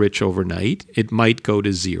to get rich overnight. It might go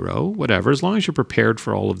to 0, whatever, as long as you're prepared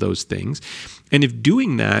for all of those things. And if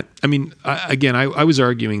doing that, I was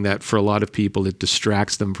arguing that for a lot of people, it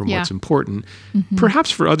distracts them from what's important. Mm-hmm.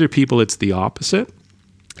 Perhaps for other people, it's the opposite.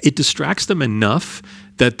 It distracts them enough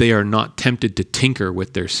that they are not tempted to tinker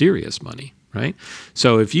with their serious money, right?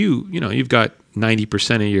 So if you've got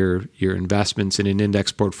 90% of your investments in an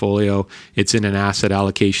index portfolio, it's in an asset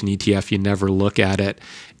allocation ETF, you never look at it,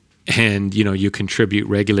 and you contribute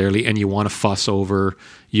regularly, and you want to fuss over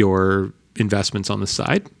your investments on the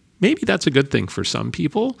side, maybe that's a good thing for some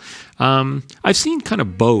people. I've seen kind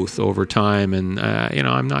of both over time, and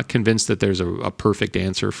I'm not convinced that there's a perfect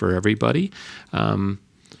answer for everybody.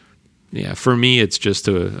 yeah, for me, it's just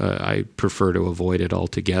I prefer to avoid it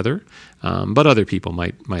altogether. But other people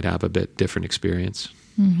might have a bit different experience.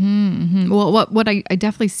 Well, what I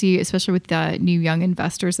definitely see, especially with the new young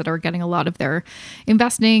investors that are getting a lot of their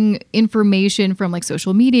investing information from like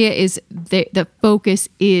social media, is the focus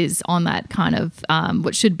is on that kind of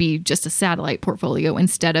what should be just a satellite portfolio,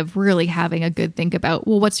 instead of really having a good think about,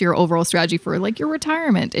 well, what's your overall strategy for like your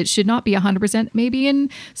retirement? It should not be 100% maybe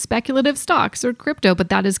in speculative stocks or crypto, but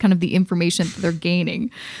that is kind of the information that they're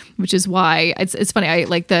gaining, which is why it's funny. I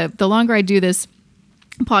like the longer I do this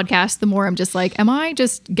podcast, the more I'm just like, am I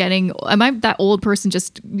that old person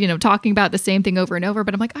just, talking about the same thing over and over?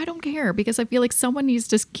 But I'm like, I don't care, because I feel like someone needs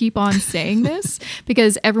to keep on saying this,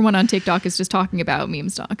 because everyone on TikTok is just talking about meme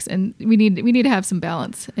stocks, and we need to have some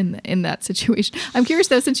balance in that situation. I'm curious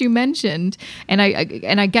though, since you mentioned, and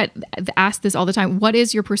I get asked this all the time, what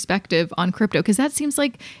is your perspective on crypto? Because that seems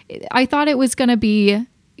like, I thought it was going to be,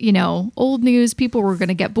 old news. People were going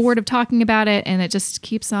to get bored of talking about it, and it just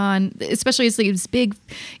keeps on, especially as these big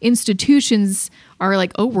institutions are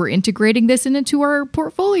like, oh, we're integrating this into our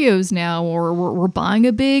portfolios now, or we're buying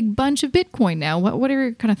a big bunch of Bitcoin now. What are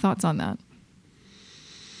your kind of thoughts on that?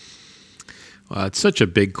 Well, it's such a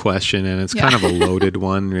big question, and it's kind of a loaded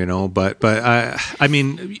one, but I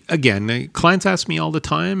mean, again, clients ask me all the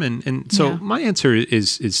time. And so my answer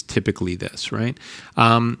is typically this, right?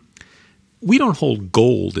 We don't hold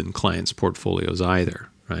gold in clients' portfolios either,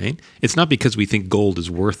 right? It's not because we think gold is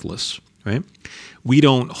worthless, right? We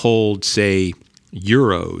don't hold, say,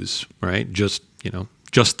 euros, right? Just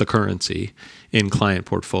the currency in client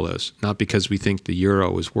portfolios, not because we think the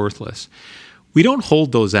euro is worthless. We don't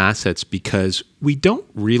hold those assets because we don't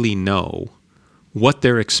really know what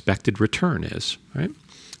their expected return is, right?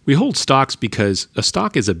 We hold stocks because a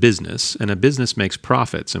stock is a business, and a business makes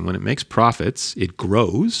profits. And when it makes profits, it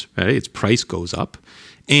grows, right? Its price goes up,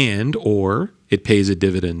 or it pays a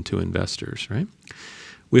dividend to investors, right?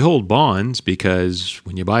 We hold bonds because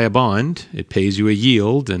when you buy a bond, it pays you a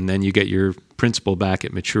yield, and then you get your principal back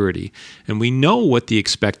at maturity. And we know what the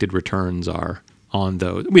expected returns are on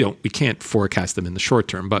those. We can't forecast them in the short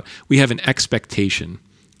term, but we have an expectation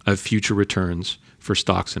of future returns for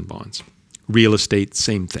stocks and bonds. Real estate,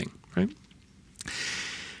 same thing, right?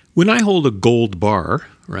 When I hold a gold bar,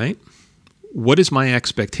 right, what is my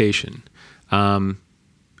expectation? I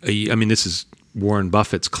mean, this is Warren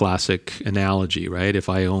Buffett's classic analogy, right? If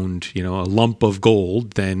I owned, a lump of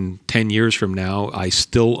gold, then 10 years from now, I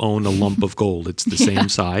still own a lump of gold. It's the same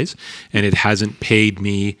size, and it hasn't paid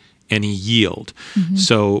me any yield.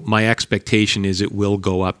 So my expectation is it will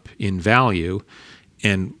go up in value.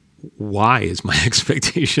 And why is my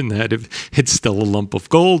expectation that if it's still a lump of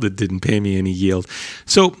gold, it didn't pay me any yield?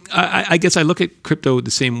 So I guess I look at crypto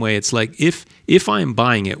the same way. It's like, if I'm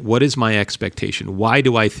buying it, what is my expectation? Why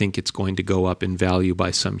do I think it's going to go up in value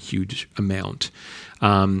by some huge amount?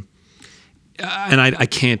 And I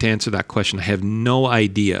can't answer that question. I have no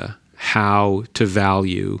idea how to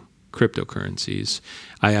value cryptocurrencies.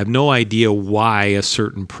 I have no idea why a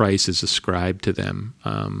certain price is ascribed to them.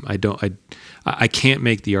 I can't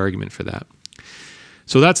make the argument for that.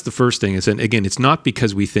 So that's the first thing. And again, it's not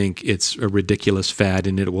because we think it's a ridiculous fad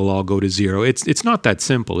and it will all go to zero. It's not that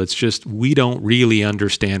simple. It's just we don't really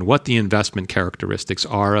understand what the investment characteristics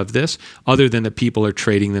are of this, other than that people are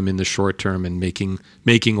trading them in the short term and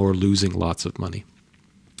making or losing lots of money.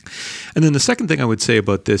 And then the second thing I would say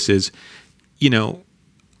about this is,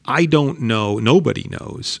 I don't know, nobody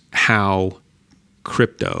knows how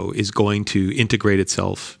crypto is going to integrate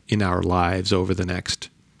itself in our lives over the next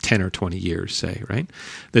 10 or 20 years, say, right?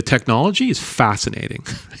 The technology is fascinating.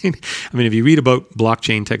 I mean, if you read about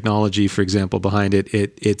blockchain technology, for example, behind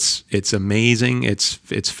it's amazing,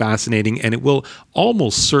 it's fascinating, and it will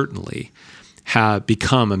almost certainly have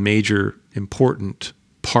become a major important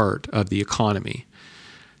part of the economy.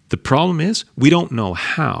 The problem is we don't know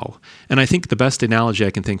how. And I think the best analogy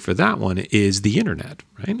I can think for that one is the internet,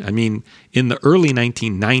 right? I mean, in the early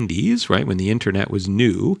 1990s, right, when the internet was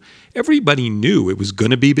new, everybody knew it was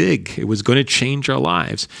going to be big. It was going to change our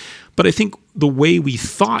lives. But I think the way we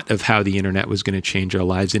thought of how the internet was going to change our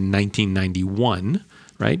lives in 1991,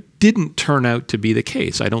 right, didn't turn out to be the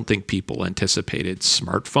case. I don't think people anticipated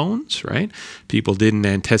smartphones, right? People didn't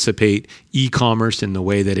anticipate e-commerce in the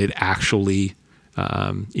way that it actually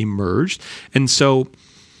emerged. And so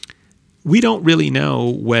we don't really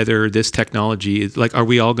know whether this technology is like, are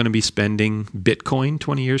we all going to be spending Bitcoin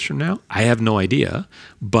 20 years from now? I have no idea,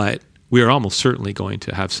 but we are almost certainly going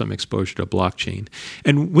to have some exposure to blockchain.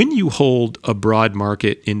 And when you hold a broad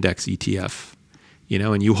market index ETF,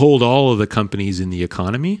 and you hold all of the companies in the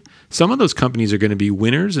economy, some of those companies are going to be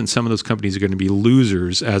winners and some of those companies are going to be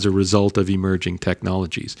losers as a result of emerging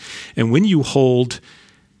technologies. And when you hold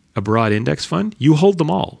a broad index fund, you hold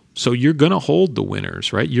them all. So you're going to hold the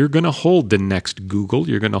winners, right? You're going to hold the next Google.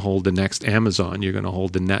 You're going to hold the next Amazon. You're going to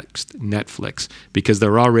hold the next Netflix because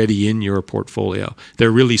they're already in your portfolio.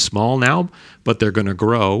 They're really small now, but they're going to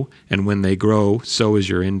grow. And when they grow, so is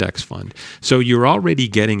your index fund. So you're already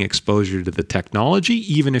getting exposure to the technology,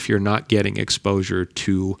 even if you're not getting exposure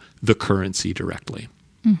to the currency directly.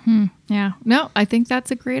 Mm-hmm. Yeah. No, I think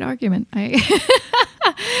that's a great argument. I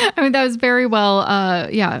mean, that was very well,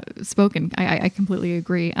 spoken. I completely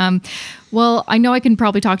agree. Well, I know I can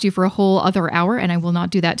probably talk to you for a whole other hour, and I will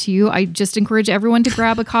not do that to you. I just encourage everyone to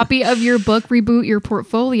grab a copy of your book, Reboot Your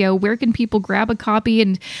Portfolio. Where can people grab a copy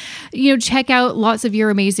and, check out lots of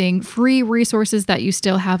your amazing free resources that you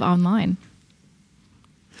still have online?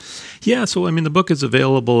 Yeah, so the book is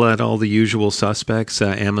available at all the usual suspects.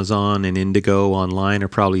 Amazon and Indigo online are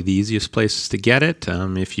probably the easiest places to get it.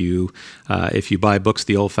 If you buy books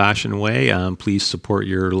the old-fashioned way, please support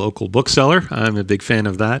your local bookseller. I'm a big fan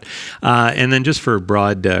of that. And then just for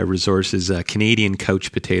broad resources,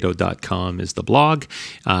 CanadianCouchPotato.com is the blog.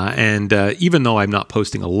 And even though I'm not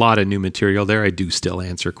posting a lot of new material there, I do still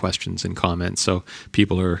answer questions and comments. So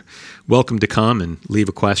people are welcome to come and leave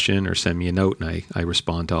a question or send me a note, and I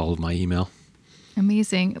respond to all of my email.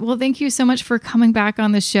 Amazing. Well, thank you so much for coming back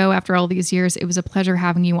on the show after all these years. It was a pleasure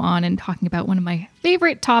having you on and talking about one of my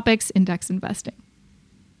favorite topics, index investing.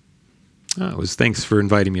 Thanks for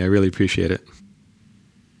inviting me. I really appreciate it.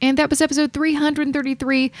 And that was episode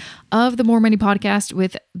 333 of the More Money Podcast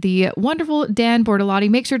with the wonderful Dan Bortolotti.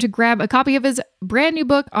 Make sure to grab a copy of his brand new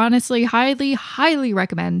book, honestly, highly, highly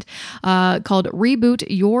recommend, called Reboot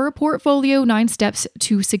Your Portfolio, 9 Steps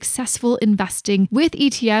to Successful Investing with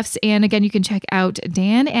ETFs. And again, you can check out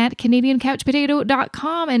Dan at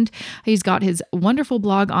CanadianCouchPotato.com. And he's got his wonderful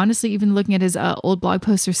blog. Honestly, even looking at his old blog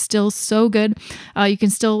posts are still so good. You can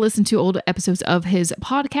still listen to old episodes of his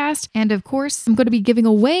podcast. And of course, I'm going to be giving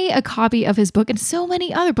away a copy of his book and so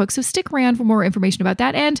many other books. So stick around for more information about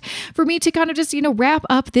that and for me to kind of just, wrap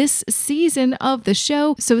up this season of the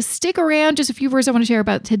show. So stick around. Just a few words I want to share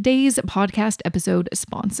about today's podcast episode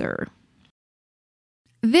sponsor.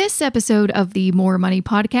 This episode of the More Money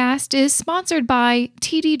Podcast is sponsored by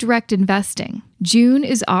TD Direct Investing. June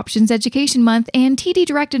is Options Education Month, and TD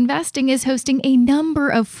Direct Investing is hosting a number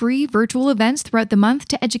of free virtual events throughout the month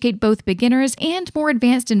to educate both beginners and more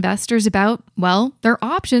advanced investors about, their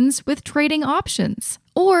options with trading options.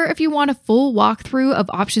 Or if you want a full walkthrough of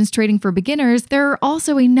options trading for beginners, there are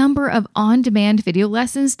also a number of on-demand video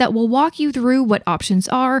lessons that will walk you through what options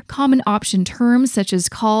are, common option terms such as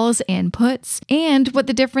calls and puts, and what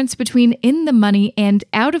the difference between in-the-money and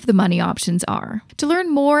out-of-the-money options are. To learn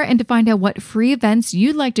more and to find out what free events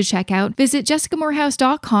you'd like to check out, visit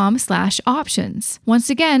jessicamorehouse.com/options. Once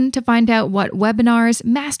again, to find out what webinars,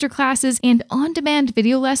 masterclasses, and on-demand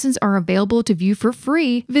video lessons are available to view for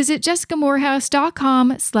free, visit jessicamorehouse.com/options.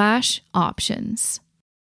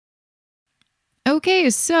 Okay,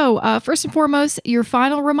 so first and foremost, your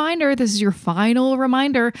final reminder. This is your final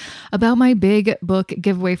reminder about my big book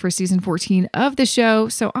giveaway for season 14 of the show.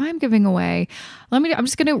 So I'm giving away, I'm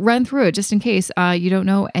just going to run through it just in case you don't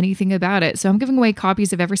know anything about it. So I'm giving away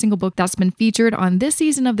copies of every single book that's been featured on this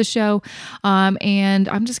season of the show. And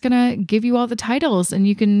I'm just going to give you all the titles and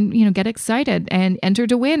you can, get excited and enter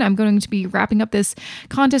to win. I'm going to be wrapping up this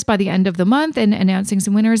contest by the end of the month and announcing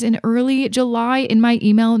some winners in early July in my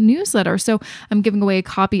email newsletter. So I'm giving away a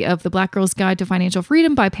copy of The Black Girl's Guide to Financial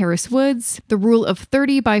Freedom by Paris Woods, The Rule of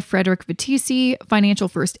 30 by Frederick Vittisi, Financial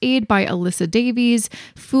First Aid by Alyssa Davies,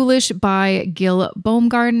 Foolish by Gil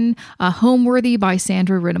Baumgarten, Homeworthy by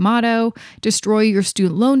Sandra Rinamato, Destroy Your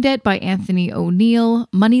Student Loan Debt by Anthony O'Neill,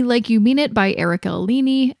 Money Like You Mean It by Erica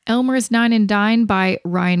Alini, Elmer's Nine and Dine by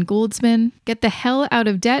Ryan Goldsman, Get the Hell Out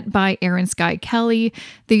of Debt by Aaron Sky Kelly,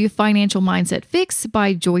 The Financial Mindset Fix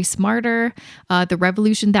by Joyce Martyr, The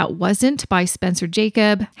Revolution That Wasn't by Spencer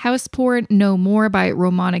Jacob, House Poor No More by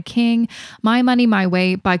Romana King, My Money My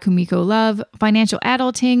Way by Kumiko Love, Financial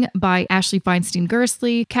Adulting by Ashley Feinstein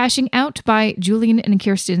Gersley, Cashing Out by Julian and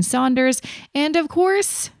Kirsten Saunders, and of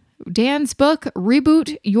course, Dan's book,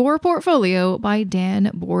 Reboot Your Portfolio by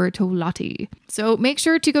Dan Bortolotti. So make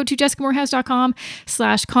sure to go to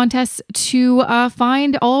jessicamorehouse.com/contests to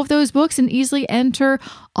find all of those books and easily enter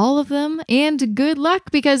all of them. And good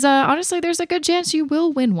luck because honestly, there's a good chance you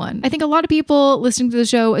will win one. I think a lot of people listening to the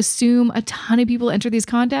show assume a ton of people enter these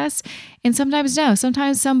contests. And sometimes no.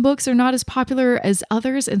 Sometimes some books are not as popular as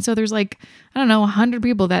others. And so there's like, I don't know, 100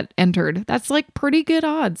 people that entered. That's like pretty good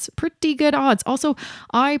odds. Pretty good odds. Also,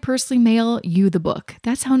 I personally mail you the book.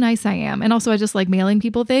 That's how nice I am. And also I just like mailing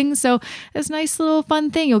people things. So it's a nice little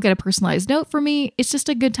fun thing. You'll get a personalized note from me. It's just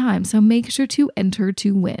a good time. So make sure to enter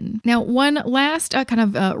to win. Now, one last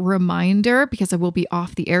reminder, because I will be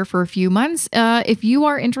off the air for a few months. If you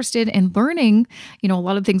are interested in learning, a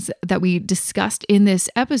lot of things that we discussed in this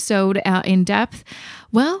episode in depth,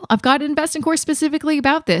 well, I've got an investing course specifically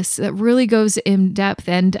about this that really goes in depth.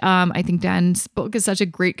 And I think Dan's book is such a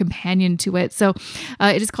great companion to it. So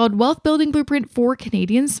it is called Wealth Building Blueprint for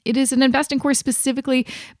Canadians. It is an investing course specifically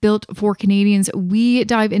built for Canadians. We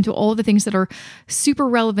dive into all the things that are super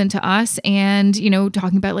relevant to us and,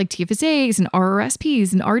 talking about like TFSAs and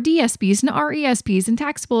RRSPs and RDSPs and RESPs and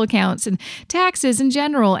taxable accounts and taxes in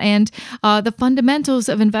general and the fundamentals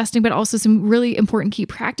of investing, but also some really important key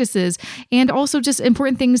practices and also just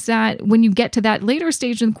important things that when you get to that later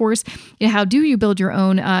stage in the course, how do you build your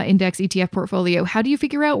own index ETF portfolio? How do you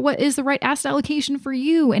figure out what is the right asset allocation for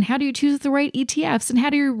you? And how do you choose the right ETFs? And how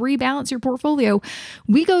do you rebalance your portfolio?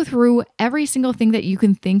 We go through every single thing that you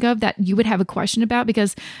can think of that you would have a question about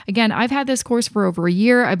because, again, I've had this course for over a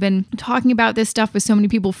year. I've been talking about this stuff with so many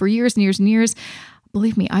people for years and years and years.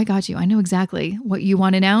 Believe me, I got you. I know exactly what you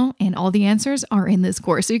want to know, and all the answers are in this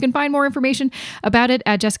course. So you can find more information about it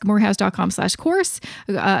at jessicamoorhouse.com/course.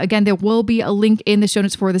 Again, there will be a link in the show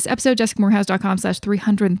notes for this episode,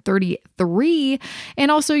 jessicamoorhouse.com/333.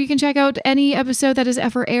 And also you can check out any episode that has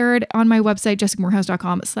ever aired on my website,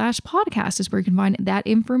 jessicamoorhouse.com/podcast is where you can find that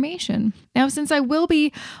information. Now, since I will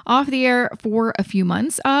be off the air for a few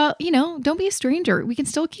months, don't be a stranger. We can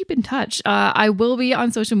still keep in touch. I will be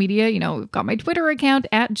on social media. We've got my Twitter account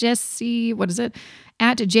at Jessie,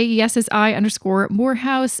 at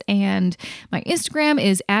JESSI_Moorhouse. And my Instagram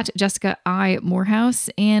is at Jessica I Moorhouse.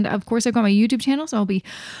 And of course, I've got my YouTube channel. So I'll be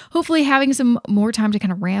hopefully having some more time to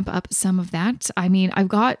kind of ramp up some of that. I mean, I've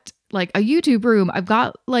got like a YouTube room. I've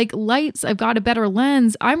got like lights. I've got a better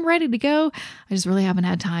lens. I'm ready to go. I just really haven't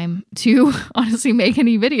had time to honestly make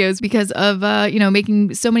any videos because of,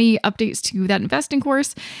 making so many updates to that investing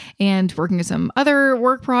course and working on some other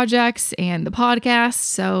work projects and the podcast.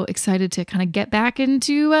 So excited to kind of get back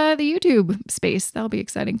into the YouTube space. That'll be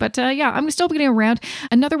exciting. But I'm still getting around.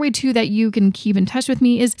 Another way too that you can keep in touch with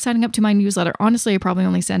me is signing up to my newsletter. Honestly, I probably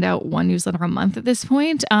only send out one newsletter a month at this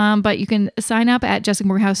point. But you can sign up at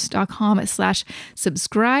jessicamoorhouse.com/subscribe.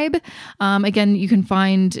 Again, you can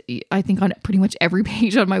find, I think on pretty much every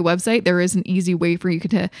page on my website, there is an easy way for you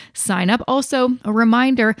to sign up. Also, a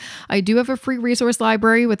reminder, I do have a free resource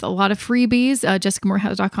library with a lot of freebies.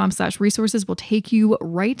 jessicamoorhouse.com/resources will take you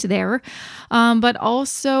right there. But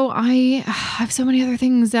also I have so many other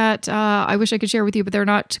things that I wish I could share with you, but they're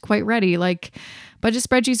not quite ready. Like budget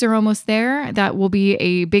spreadsheets are almost there. That will be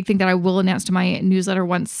a big thing that I will announce to my newsletter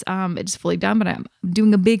once it's fully done, but I'm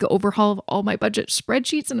doing a big overhaul of all my budget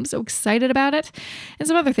spreadsheets and I'm so excited about it. And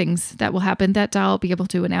some other things that will happen that I'll be able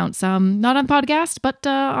to announce, not on podcast, but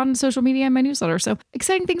on social media and my newsletter. So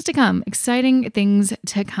exciting things to come.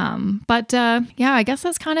 But I guess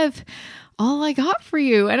that's kind of all I got for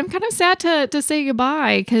you. And I'm kind of sad to say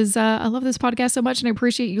goodbye because I love this podcast so much and I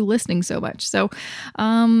appreciate you listening so much. So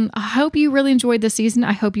I hope you really enjoyed this season.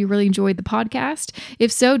 I hope you really enjoyed the podcast.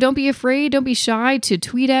 If so, don't be afraid. Don't be shy to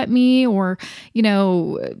tweet at me or,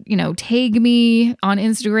 tag me on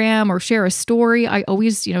Instagram or share a story. I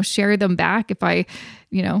always, share them back if I'm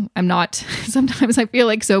not, sometimes I feel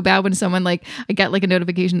like so bad when someone I get like a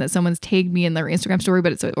notification that someone's tagged me in their Instagram story,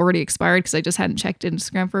 but it's already expired because I just hadn't checked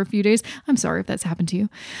Instagram for a few days. I'm sorry if that's happened to you.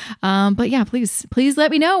 But yeah, please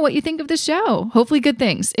let me know what you think of this show. Hopefully good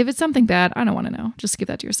things. If it's something bad, I don't want to know. Just give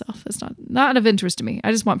that to yourself. It's not of interest to me.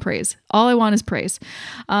 I just want praise. All I want is praise.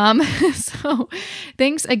 So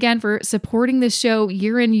thanks again for supporting this show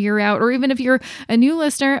year in, year out, or even if you're a new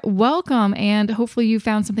listener, welcome. And hopefully you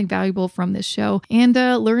found something valuable from this show and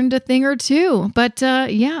learned a thing or two. But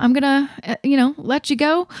I'm gonna let you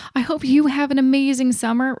go. I hope you have an amazing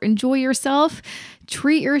summer. Enjoy yourself,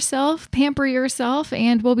 treat yourself, pamper yourself,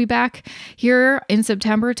 and we'll be back here in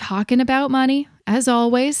September talking about money as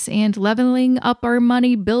always and leveling up our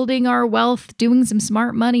money, building our wealth, doing some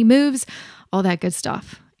smart money moves, all that good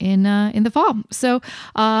stuff in the fall. So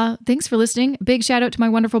thanks for listening. Big shout out to my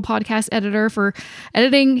wonderful podcast editor for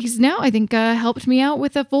editing. He's now, I think, helped me out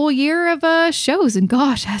with a full year of shows. And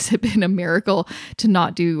gosh, has it been a miracle to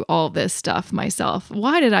not do all this stuff myself.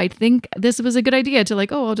 Why did I think this was a good idea to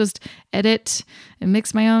I'll just edit and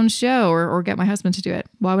mix my own show or get my husband to do it?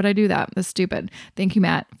 Why would I do that? That's stupid. Thank you,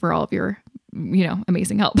 Matt, for all of your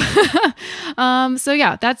amazing help. So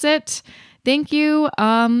yeah, that's it. Thank you.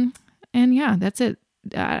 And yeah, that's it.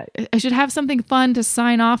 I should have something fun to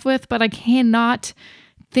sign off with, but I cannot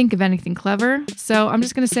think of anything clever. So I'm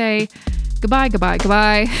just going to say goodbye,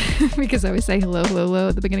 because I always say hello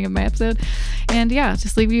at the beginning of my episode. And yeah,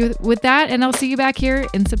 just leave you with that. And I'll see you back here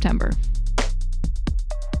in September.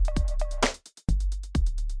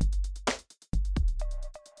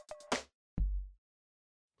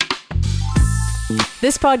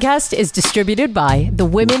 This podcast is distributed by the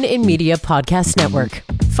Women in Media Podcast Network.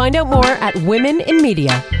 Find out more at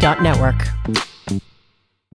womeninmedia.network.